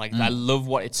theory, man. Like, I love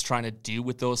what it's trying to do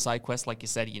with those side quests. Like you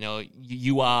said, you know,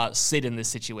 you are Sid in this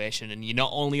situation, and you're not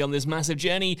only on this massive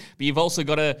journey, but you've also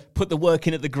got to put the work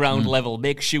in at the ground level.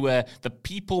 Make sure the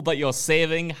people that you're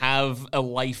saving have a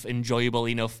life enjoyable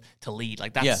enough to lead.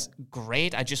 Like, that's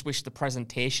great. I just wish the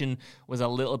presentation was a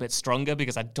little bit stronger,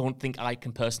 because I don't think I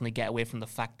can personally get away from the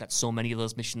fact that so many of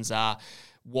those missions are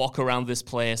walk around this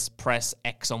place, press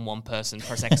X on one person,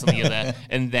 press X on the other,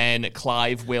 and then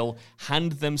Clive will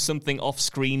hand them something off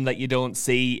screen that you don't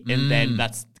see, and then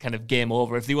that's kind of game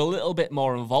over. If they were a little bit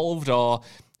more involved, or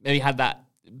maybe had that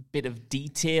bit of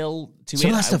detail to some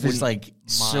it, of that stuff is like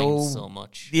so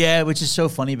much. Yeah, which is so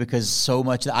funny, because so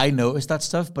much I noticed that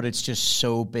stuff, but it's just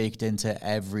so baked into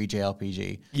every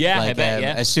JRPG. Yeah, like, I bet,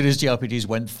 as soon as JRPGs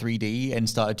went 3D and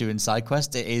started doing side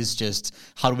quests, it is just,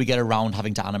 how do we get around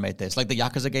having to animate this? Like the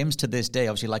Yakuza games to this day,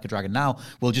 obviously Like a Dragon now,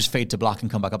 will just fade to black and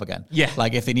come back up again. Yeah.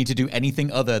 Like if they need to do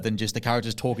anything other than just the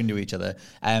characters talking to each other,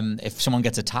 if someone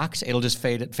gets attacked, it'll just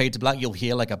fade to black. You'll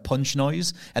hear like a punch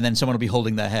noise, and then someone will be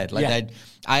holding their head. Like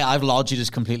I've largely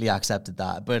just completely accepted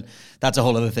that. But that's a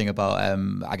whole other thing about,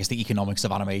 I guess, the economics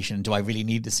of animation. Do I really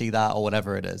need to see that, or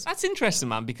whatever it is? That's interesting,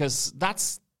 man, because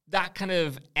that kind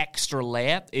of extra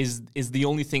layer is the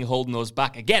only thing holding those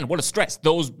back. Again, what a stress.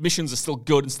 Those missions are still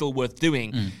good and still worth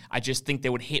doing. I just think they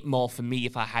would hit more for me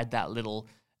if I had that little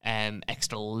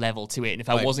extra level to it, and if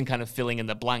I wasn't kind of filling in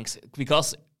the blanks,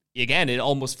 because again, it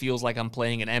almost feels like I'm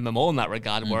playing an MMO in that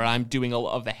regard, where I'm doing a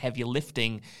lot of the heavy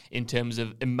lifting in terms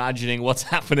of imagining what's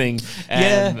happening.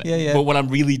 But what I'm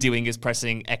really doing is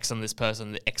pressing X on this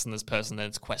person, X on this person, then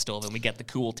it's quest over, and we get the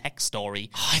cool text story.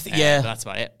 I think, that's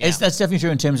about it. That's definitely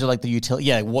true in terms of like the utility.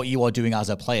 Yeah, what you are doing as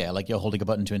a player, like you're holding a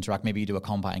button to interact. Maybe you do a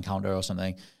combat encounter or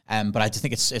something. But I just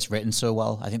think it's written so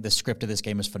well. I think the script of this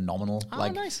game is phenomenal.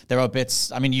 Nice. There are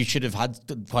bits, I mean, you should have had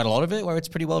quite a lot of it where it's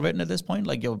pretty well written at this point.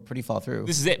 Like, you're pretty far through.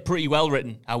 This is it, pretty well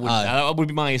written. That would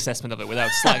be my assessment of it without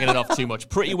slagging it off too much.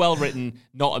 Pretty well written,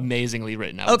 not amazingly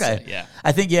written, I would say. Yeah.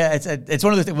 I think, it's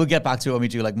one of the things, we'll get back to it when we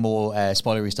do like more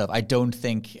spoilery stuff. I don't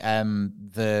think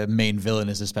the main villain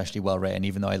is especially well written,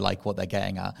 even though I like what they're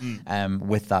getting at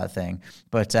with that thing.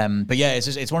 But yeah,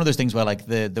 it's one of those things where like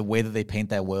the way that they paint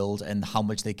their world and how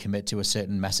much they commit to a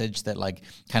certain message that like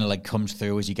kind of like comes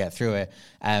through as you get through it.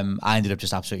 I ended up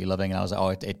just absolutely loving, and I was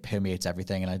like, it permeates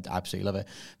everything, and I absolutely love it.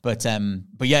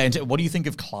 But yeah, what do you think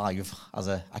of Clive as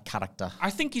a character? I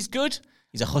think he's good.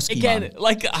 He's a husky man.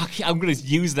 Like, I'm going to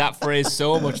use that phrase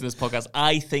so much in this podcast.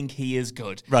 I think he is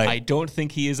good. Right. I don't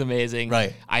think he is amazing.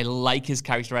 Right. I like his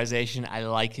characterization. I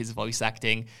like his voice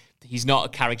acting. He's not a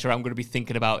character I'm going to be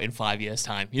thinking about in 5 years'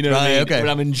 time. You know what I mean? Okay. But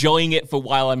I'm enjoying it for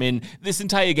while I'm in this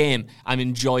entire game. I'm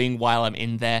enjoying while I'm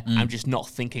in there. I'm just not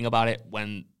thinking about it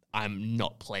when I'm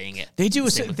not playing it. They do.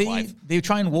 They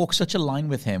try and walk such a line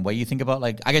with him where you think about,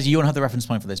 like, I guess you don't have the reference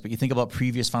point for this, but you think about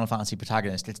previous Final Fantasy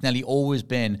protagonists. It's nearly always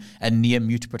been a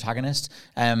near-mute protagonist.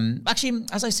 Actually,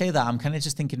 as I say that, I'm kind of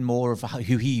just thinking more of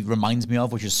who he reminds me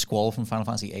of, which is Squall from Final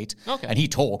Fantasy VIII. Okay. And he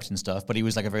talked and stuff, but he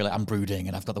was like a very, like, I'm brooding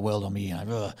and I've got the world on me.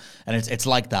 And it's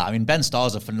like that. I mean, Ben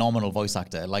Starr's a phenomenal voice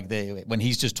actor. Like, when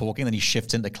he's just talking, then he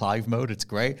shifts into Clive mode. It's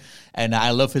great. And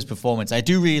I love his performance. I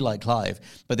do really like Clive,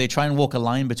 but they try and walk a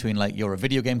line between, like, you're a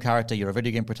video game character, you're a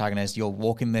video game protagonist,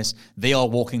 they are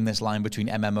walking this line between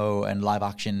MMO and live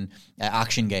action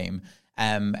game.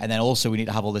 And then also we need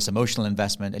to have all this emotional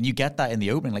investment. And you get that in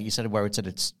the opening, like you said, where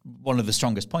it's one of the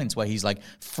strongest points where he's like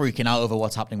freaking out over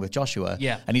what's happening with Joshua.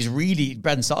 Yeah. And he's really,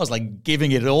 Ben Starr's like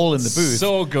giving it all in the booth.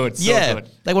 So good. Good.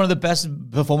 Like one of the best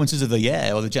performances of the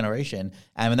year or the generation.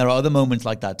 And there are other moments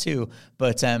like that too.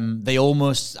 But they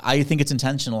almost, I think it's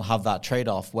intentional, have that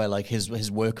trade-off where like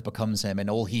his work becomes him and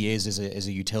all he is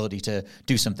a utility to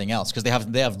do something else. Because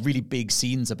they have really big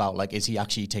scenes about like, is he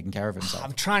actually taking care of himself?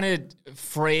 I'm trying to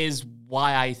phrase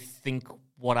why I think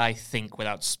what I think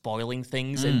without spoiling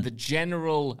things. And the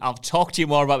general, I'll talk to you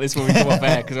more about this when we come up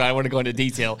there because I want to go into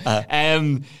detail.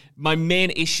 My main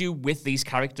issue with these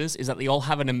characters is that they all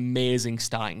have an amazing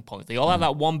starting point. They all have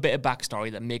that one bit of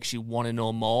backstory that makes you want to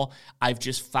know more. I've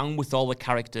just found with all the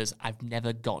characters, I've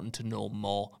never gotten to know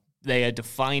more. They are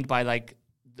defined by like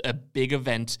a big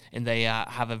event and they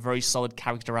have a very solid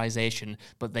characterization,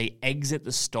 but they exit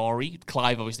the story.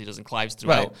 Clive obviously doesn't. Clive's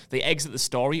throughout. Right. They exit the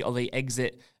story or they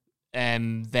exit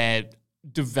their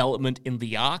development in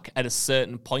the arc at a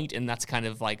certain point, and that's kind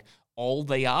of like all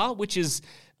they are, which is...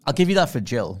 I'll give you that for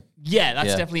Jill. Yeah,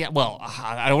 that's definitely... Well,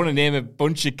 I don't want to name a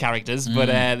bunch of characters, but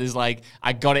there's like...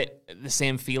 I got the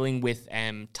same feeling with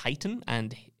Titan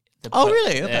and...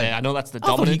 really? Okay. I know that's the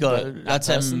dominant. That's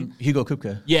Hugo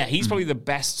Kupka. Yeah, he's probably the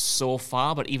best so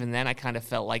far, but even then I kind of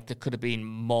felt like there could have been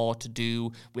more to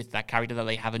do with that character that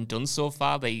they haven't done so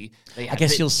far. I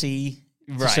guess you'll see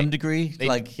to some degree.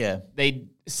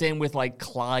 Same with like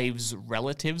Clive's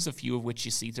relatives, a few of which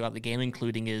you see throughout the game,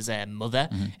 including his mother.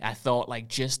 I thought like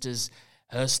just as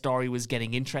her story was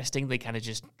getting interesting, they kind of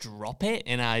just drop it.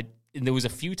 And there was a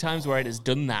few times where it has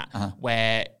done that,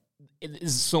 where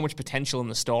there's so much potential in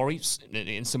the story,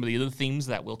 in some of the other themes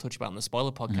that we'll touch about in the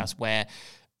spoiler podcast, where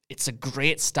it's a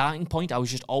great starting point. I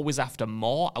was just always after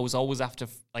more. I was always after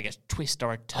like a twist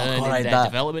or a turn in their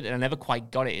development, and I never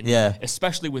quite got it.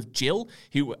 Especially with Jill,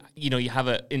 who, you have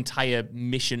an entire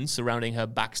mission surrounding her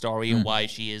backstory and why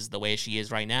she is the way she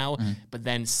is right now. But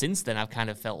then since then, I've kind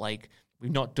of felt like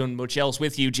we've not done much else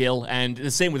with you, Jill. And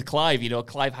the same with Clive.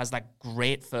 Clive has that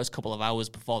great first couple of hours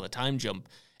before the time jump.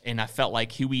 And I felt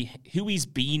like who he's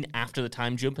been after the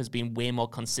time jump has been way more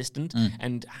consistent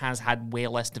and has had way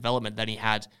less development than he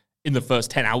had in the first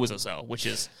 10 hours or so,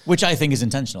 which I think is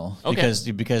intentional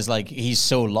because like he's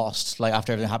so lost like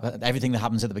after everything that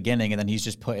happens at the beginning, and then he's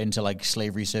just put into like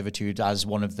slavery servitude as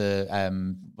one of the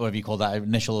whatever you call that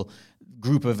initial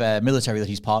group of military that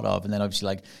he's part of, and then obviously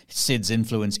like Sid's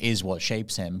influence is what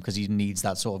shapes him because he needs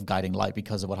that sort of guiding light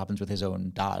because of what happens with his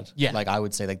own dad. Like I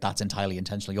would say like that's entirely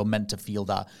intentional. You're meant to feel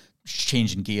that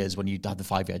change in gears when you have the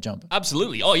 5-year jump.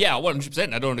 Absolutely. Oh yeah,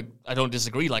 100%. I don't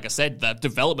disagree. Like I said, that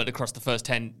development across the first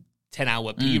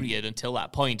 10-hour period until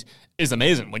that point is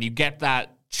amazing. When you get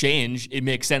that change, it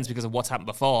makes sense because of what's happened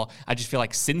before. I just feel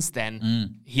like since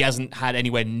then, he hasn't had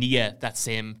anywhere near that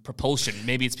same propulsion.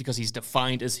 Maybe it's because he's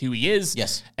defined as who he is.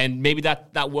 Yes. And maybe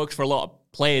that works for a lot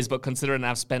of players, but considering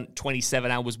I've spent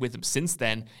 27 hours with him since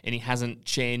then, and he hasn't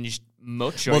changed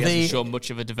much or he hasn't shown much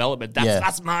of a development.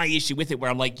 That's my issue with it,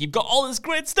 where I'm like, you've got all this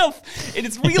great stuff and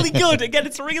it's really good. Again,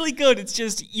 it's really good. It's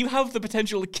just you have the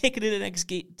potential to kick it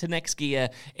into next gear,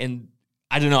 and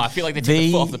I don't know. I feel like they took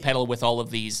the foot off the pedal with all of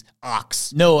these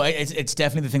arcs. No, it's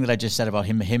definitely the thing that I just said about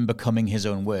him becoming his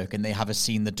own work, and they have a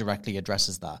scene that directly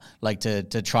addresses that, like to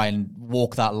try and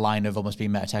walk that line of almost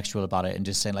being metatextual about it and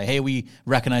just saying like, hey, we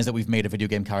recognize that we've made a video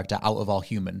game character out of our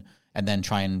human. And then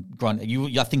try and grant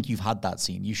you. I think you've had that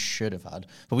scene. You should have had,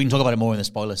 but we can talk about it more in the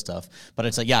spoiler stuff. But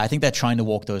it's like, I think they're trying to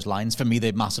walk those lines. For me,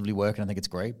 they massively work, and I think it's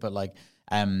great. But like,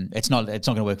 it's not going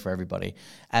to work for everybody.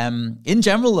 In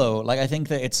general, though, like I think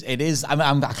that it is. I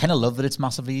kind of love that it's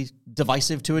massively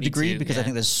divisive to a degree because I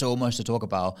think there's so much to talk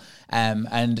about.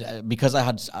 And because I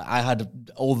had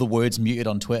all the words muted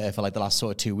on Twitter for like the last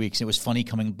sort of 2 weeks, it was funny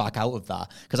coming back out of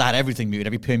that because I had everything muted,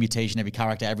 every permutation, every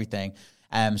character, everything.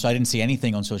 So I didn't see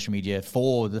anything on social media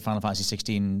for the Final Fantasy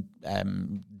 16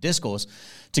 discourse,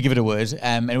 to give it a word.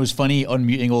 And it was funny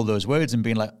unmuting all those words and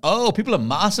being like, oh, people are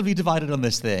massively divided on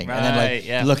this thing. Right, and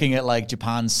then looking at like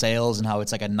Japan's sales and how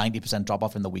it's like a 90% drop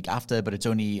off in the week after, but it's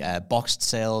only boxed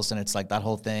sales, and it's like that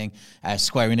whole thing.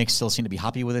 Square Enix still seem to be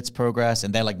happy with its progress,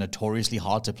 and they're like notoriously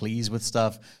hard to please with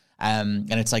stuff.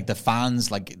 And it's like the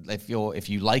fans, like if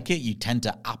you like it, you tend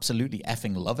to absolutely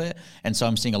effing love it. And so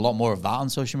I'm seeing a lot more of that on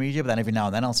social media. But then every now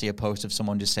and then I'll see a post of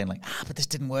someone just saying like, but this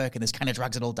didn't work, and this kind of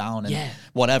drags it all down and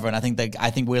whatever. And I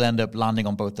think we'll end up landing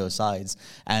on both those sides.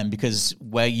 Because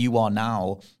where you are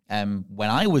now,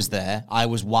 when I was there, I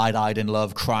was wide-eyed in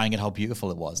love, crying at how beautiful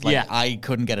it was. Like, I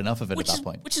couldn't get enough of it at that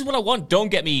point. Which is what I want. Don't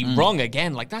get me wrong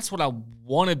again. Like, that's what I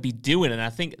want to be doing. And I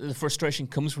think the frustration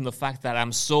comes from the fact that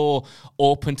I'm so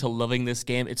open to loving this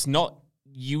game. It's not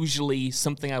usually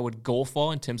something I would go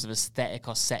for in terms of aesthetic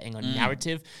or setting or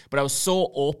narrative, but I was so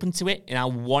open to it and I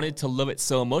wanted to love it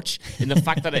so much. And the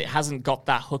fact that it hasn't got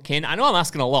that hook in, I know I'm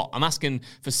asking a lot. I'm asking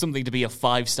for something to be a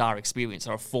 5-star experience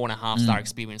or a 4.5-star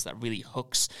experience that really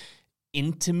hooks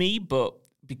into me, but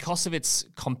because of its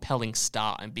compelling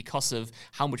start and because of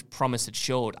how much promise it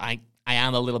showed, I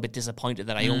am a little bit disappointed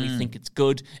that I only think it's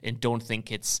good and don't think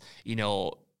it's,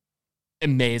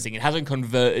 amazing. It hasn't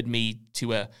converted me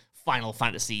to a Final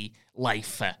Fantasy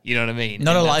lifer, you know what I mean?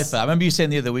 Not a lifer. I remember you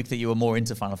saying the other week that you were more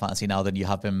into Final Fantasy now than you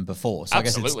have been before. So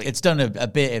absolutely. I guess it's done a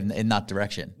bit in that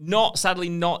direction. Sadly,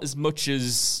 not as much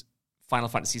as Final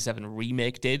Fantasy VII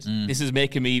Remake did. This is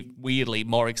making me weirdly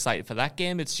more excited for that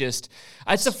game. It's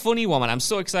a funny one, man. I'm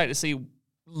so excited to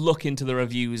look into the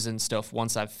reviews and stuff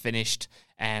once I've finished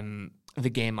the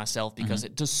game myself, because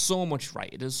it does so much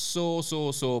right. It does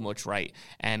so much right,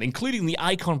 including the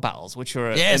icon battles, which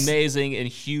are amazing and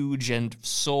huge and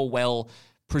so well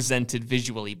presented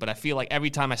visually. But I feel like every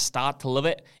time I start to love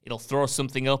it, it'll throw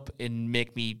something up and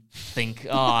make me think,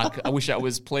 I wish I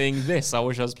was playing this. I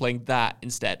wish I was playing that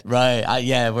instead. Right.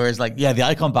 Whereas the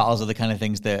icon battles are the kind of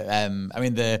things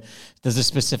that, there's a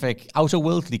specific Outer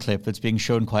Worldly clip that's being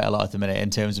shown quite a lot at the minute in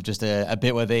terms of just a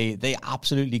bit where they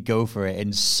absolutely go for it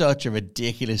in such a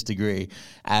ridiculous degree.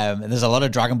 And there's a lot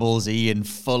of Dragon Ball Z and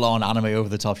full-on anime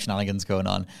over-the-top shenanigans going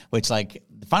on, which the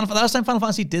last time Final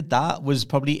Fantasy did that was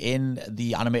probably in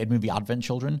the animated movie Advent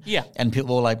Children. Yeah. And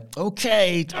people were like,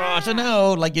 okay, I don't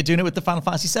know, like you're doing it with the Final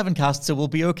Fantasy VII cast, so we'll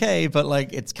be okay, but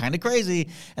like it's kind of crazy.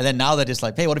 And then now they're just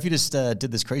like, hey, what if you just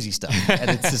did this crazy stuff? And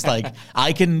it's just like,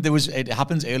 it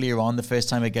happens earlier on. The first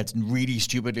time it gets really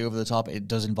stupidly over the top, it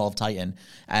does involve Titan.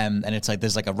 And it's like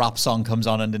there's like a rap song comes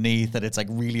on underneath and it's like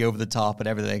really over the top and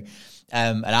everything.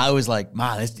 And I was like,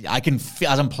 man, as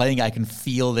I'm playing it, I can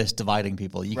feel this dividing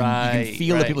people. You can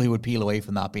feel the people who would peel away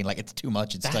from that being like, it's too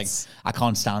much. It's like, I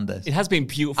can't stand this. It has been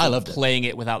beautiful playing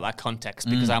it without that context,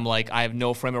 because I'm like, I have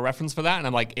no frame of reference for that. And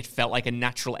I'm like, it felt like a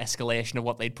natural escalation of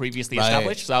what they'd previously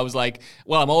established. So I was like,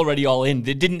 well, I'm already all in.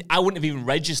 I wouldn't have even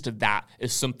registered that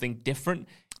as something different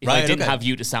if I didn't have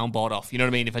you to soundboard off. You know what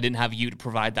I mean? If I didn't have you to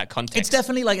provide that context. It's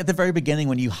definitely like at the very beginning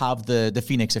when you have the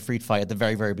Phoenix of Freed fight at the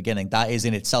very, very beginning, that is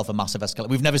in itself a massive escalation.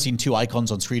 We've never seen two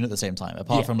icons on screen at the same time,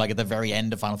 apart from like at the very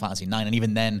end of Final Fantasy IX. And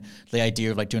even then, the idea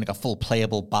of like doing like a full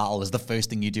playable battle is the first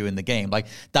thing you do in the game. Like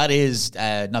that is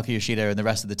Naoki Yoshida and the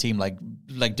rest of the team like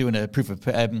doing a proof of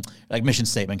like mission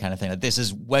statement kind of thing. Like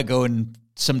we're going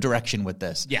some direction with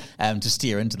this. To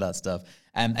steer into that stuff.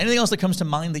 Anything else that comes to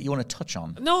mind that you want to touch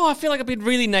on? No, I feel like I've been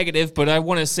really negative, but I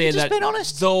want to say that being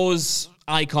honest. Those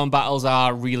icon battles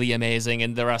are really amazing,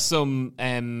 and there are some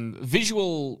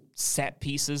visual set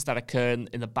pieces that occur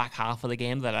in the back half of the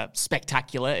game that are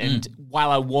spectacular. And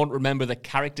while I won't remember the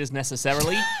characters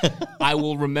necessarily, I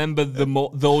will remember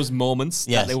those moments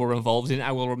that they were involved in.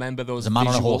 I will remember those man visuals.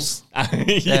 On a horse.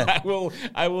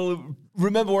 I will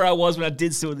remember where I was when I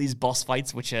did some of these boss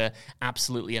fights, which are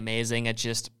absolutely amazing.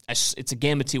 It's a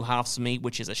game of two halves for me,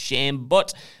 which is a shame.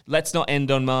 But let's not end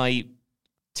on my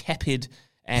tepid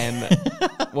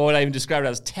what would I even describe it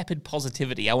as? Tepid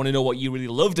positivity. I want to know what you really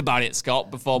loved about it,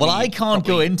 Scott, before I can't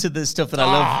go into the stuff that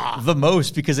I love the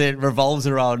most because it revolves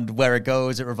around where it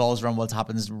goes. It revolves around what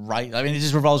happens right. I mean, it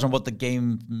just revolves around what the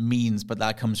game means, but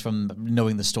that comes from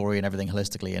knowing the story and everything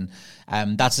holistically.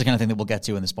 And that's the kind of thing that we'll get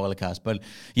to in the spoiler cast. But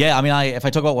yeah, I mean, if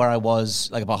I talk about where I was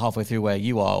like about halfway through where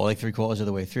you are, or like 3/4 of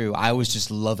the way through, I was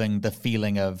just loving the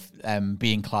feeling of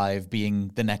being Clive,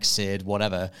 being the next Cid,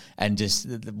 whatever, and just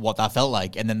what that felt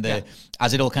like. And then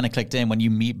as it all kind of clicked in, when you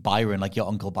meet Byron, like your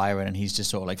Uncle Byron, and he's just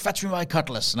sort of like, fetch me my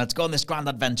cutlass and let's go on this grand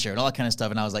adventure and all that kind of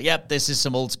stuff. And I was like, yep, this is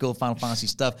some old school Final Fantasy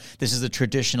stuff. This is the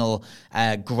traditional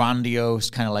grandiose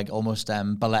kind of like almost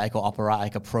balletic or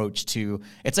operatic approach to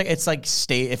it's like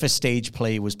if a stage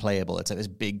play was playable, it's like this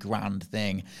big grand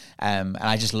thing. And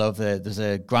I just love there's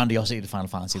a grandiosity to Final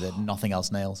Fantasy that nothing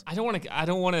else nails. I don't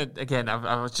want to. Again,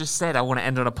 I was just said I want to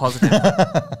end on a positive.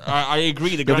 I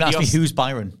agree. The grandiosity. Ask me who's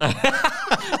Byron.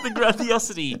 The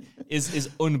grandiosity is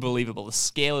unbelievable. The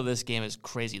scale of this game is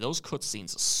crazy. Those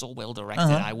cutscenes are so well directed.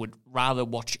 I would rather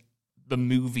watch the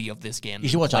movie of this game. You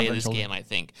should watch this game. I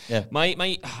think. Yeah.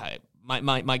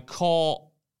 My core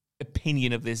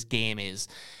opinion of this game is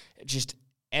just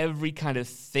every kind of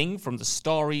thing, from the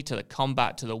story to the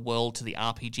combat to the world to the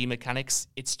RPG mechanics.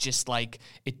 It's just like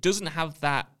it doesn't have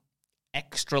that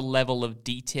extra level of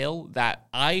detail that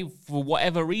I, for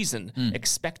whatever reason,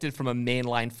 expected from a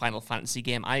mainline Final Fantasy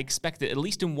game. I expected, at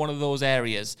least in one of those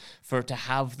areas, for it to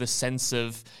have the sense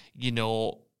of,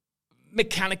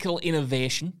 mechanical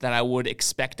innovation that I would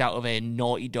expect out of a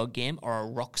Naughty Dog game or a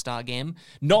Rockstar game.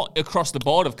 Not across the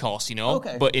board, of course,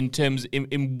 but in terms,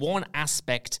 in one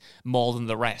aspect more than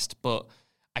the rest. But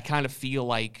I kind of feel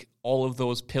like all of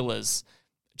those pillars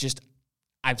just,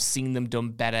 I've seen them done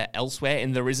better elsewhere,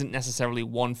 and there isn't necessarily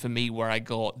one for me where I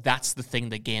go, that's the thing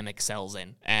the game excels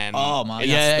in.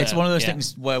 It's one of those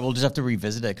things where we'll just have to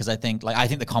revisit it, because I think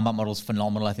the combat model is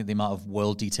phenomenal. I think the amount of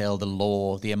world detail, the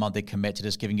lore, the amount they commit to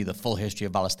just giving you the full history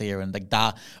of Valisthea, and like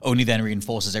that only then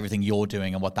reinforces everything you're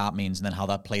doing and what that means, and then how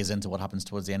that plays into what happens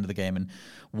towards the end of the game and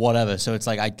whatever. So it's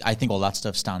like I think all that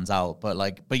stuff stands out.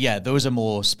 But yeah, those are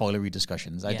more spoilery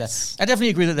discussions. Yes. I definitely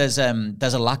agree that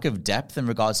there's a lack of depth in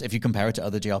regards, if you compare it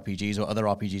to other JRPGs or other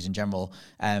RPGs in general,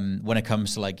 when it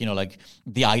comes to like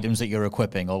the items that you're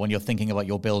equipping, or when you're thinking about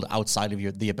your build outside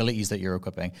of the abilities that you're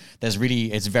equipping.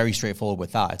 It's very straightforward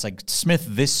with that. It's like, smith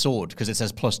this sword because it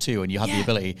says +2 and you have the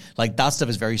ability. Like, that stuff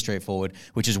is very straightforward,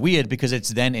 which is weird because it's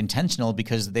then intentional,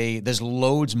 because there's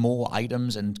loads more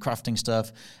items and crafting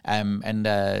stuff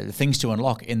and things to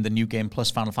unlock in the new game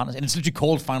plus Final Fantasy, and it's literally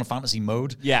called Final Fantasy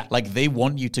mode. Yeah, like they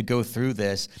want you to go through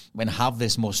this and have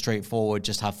this more straightforward,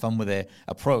 just have fun with it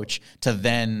approach, to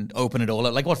then open it all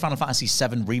up, like what Final Fantasy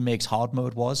VII Remake's hard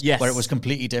mode was, where it was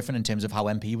completely different in terms of how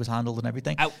MP was handled and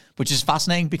everything, which is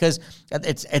fascinating, because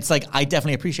it's like, I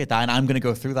definitely appreciate that, and I'm going to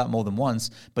go through that more than once,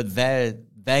 but they're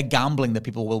gambling that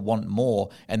people will want more,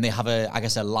 and they have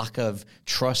a lack of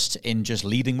trust in just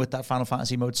leading with that Final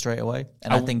Fantasy mode straight away,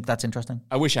 and I think that's interesting.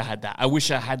 I wish I had that. I wish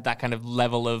I had that kind of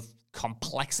level of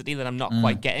complexity that I'm not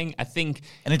quite getting. I think,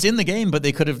 and it's in the game, but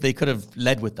they could have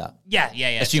led with that. Yeah.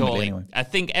 Totally. Anyway. I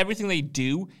think everything they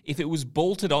do, if it was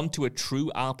bolted onto a true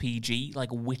RPG, like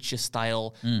Witcher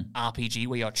style RPG,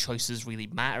 where your choices really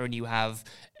matter and you have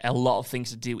a lot of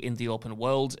things to do in the open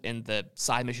world, and the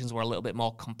side missions were a little bit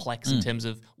more complex in terms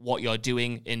of what you're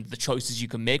doing and the choices you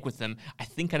can make with them, I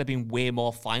think I'd have been way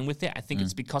more fine with it. I think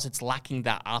it's because it's lacking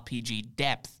that RPG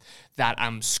depth that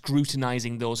I'm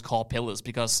scrutinizing those core pillars,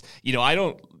 because, I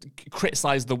don't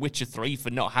criticize The Witcher 3 for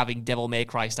not having Devil May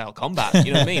Cry style combat.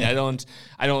 You know what I mean?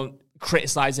 I don't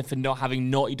criticize it for not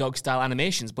having Naughty Dog style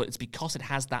animations, but it's because it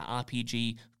has that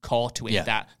RPG core to it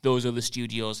that those other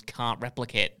studios can't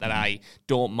replicate, that I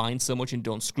don't mind so much and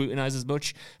don't scrutinize as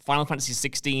much. Final Fantasy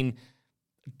 16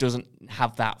 doesn't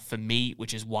have that for me,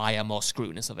 which is why I'm more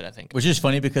scrutinous of it, I think. Which is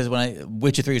funny, because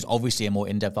Witcher 3 is obviously a more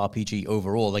in-depth RPG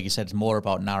overall. Like you said, it's more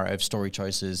about narrative, story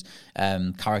choices,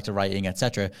 character writing,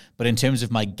 etc. But in terms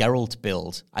of my Geralt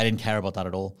build, I didn't care about that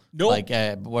at all. No.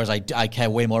 Whereas I care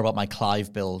way more about my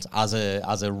Clive build as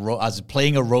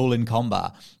playing a role in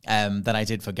combat than I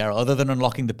did for Geralt. Other than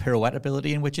unlocking the pirouette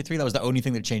ability in Witcher 3, that was the only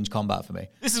thing that changed combat for me.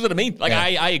 This is what I mean.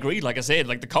 I agree. Like I said,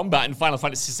 like the combat in Final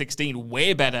Fantasy 16,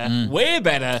 way better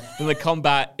than the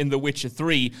combat in The Witcher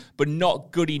 3, but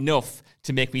not good enough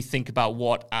to make me think about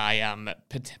what I am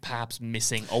perhaps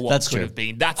missing, or what could have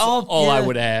been. That's all I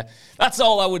would. That's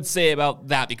all I would say about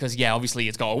that, because obviously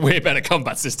it's got a way better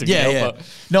combat system. But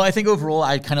no, I think overall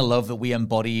I kind of love that we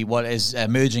embody what is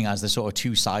emerging as the sort of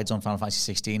two sides on Final Fantasy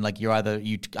 16. Like you either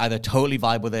totally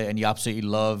vibe with it and you absolutely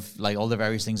love like all the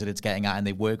various things that it's getting at and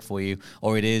they work for you,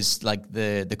 or it is like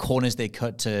the corners they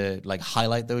cut to like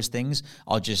highlight those things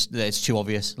are just, it's too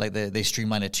obvious. Like they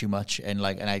streamline it too much, and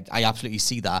I absolutely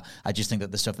see that. I just think that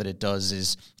the stuff that it does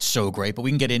is so great, but we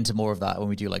can get into more of that when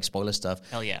we do like spoiler stuff.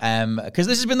 Hell yeah. Because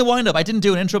this has been the wind-up. I didn't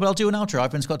do an intro, but I'll do an outro.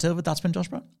 I've been Scott Tilford. That's been Josh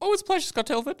Brown. Always a pleasure, Scott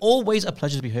Tilford. Always a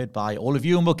pleasure to be heard by all of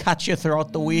you, and we'll catch you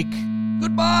throughout the week.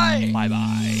 Goodbye.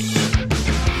 Bye-bye.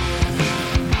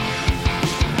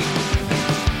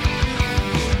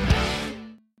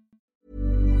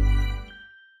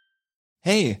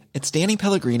 Hey, it's Danny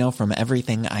Pellegrino from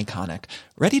Everything Iconic.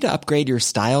 Ready to upgrade your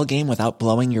style game without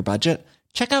blowing your budget?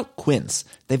 Check out Quince.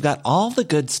 They've got all the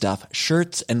good stuff,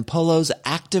 shirts and polos,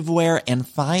 activewear, and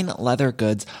fine leather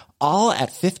goods, all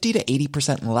at 50 to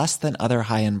 80% less than other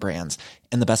high-end brands.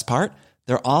 And the best part?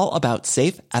 They're all about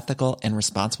safe, ethical, and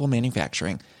responsible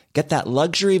manufacturing. Get that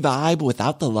luxury vibe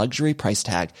without the luxury price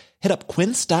tag. Hit up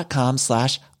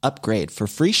quince.com/upgrade for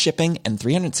free shipping and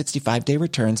 365-day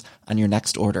returns on your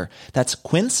next order. That's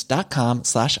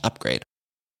quince.com/upgrade.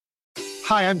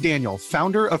 Hi, I'm Daniel,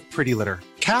 founder of Pretty Litter.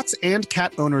 Cats and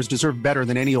cat owners deserve better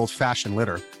than any old-fashioned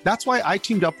litter. That's why I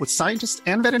teamed up with scientists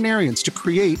and veterinarians to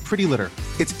create Pretty Litter.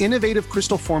 Its innovative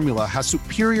crystal formula has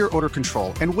superior odor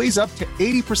control and weighs up to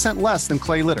 80% less than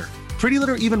clay litter. Pretty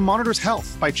Litter even monitors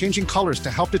health by changing colors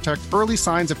to help detect early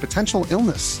signs of potential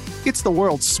illness. It's the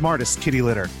world's smartest kitty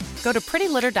litter. Go to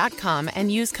prettylitter.com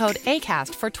and use code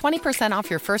ACAST for 20% off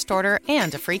your first order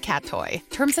and a free cat toy.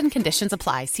 Terms and conditions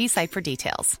apply. See site for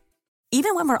details.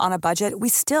 Even when we're on a budget, we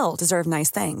still deserve nice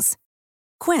things.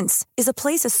 Quince is a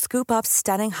place to scoop up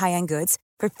stunning high-end goods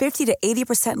for 50 to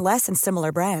 80% less than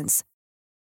similar brands.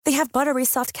 They have buttery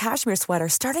soft cashmere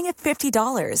sweaters starting at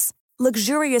 $50,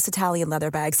 luxurious Italian leather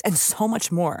bags, and so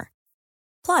much more.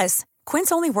 Plus,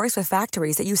 Quince only works with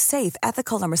factories that use safe,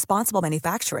 ethical, and responsible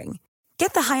manufacturing.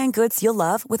 Get the high-end goods you'll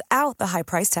love without the high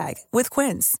price tag with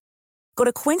Quince. Go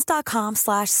to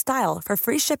quince.com/style for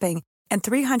free shipping and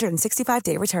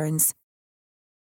 365-day returns.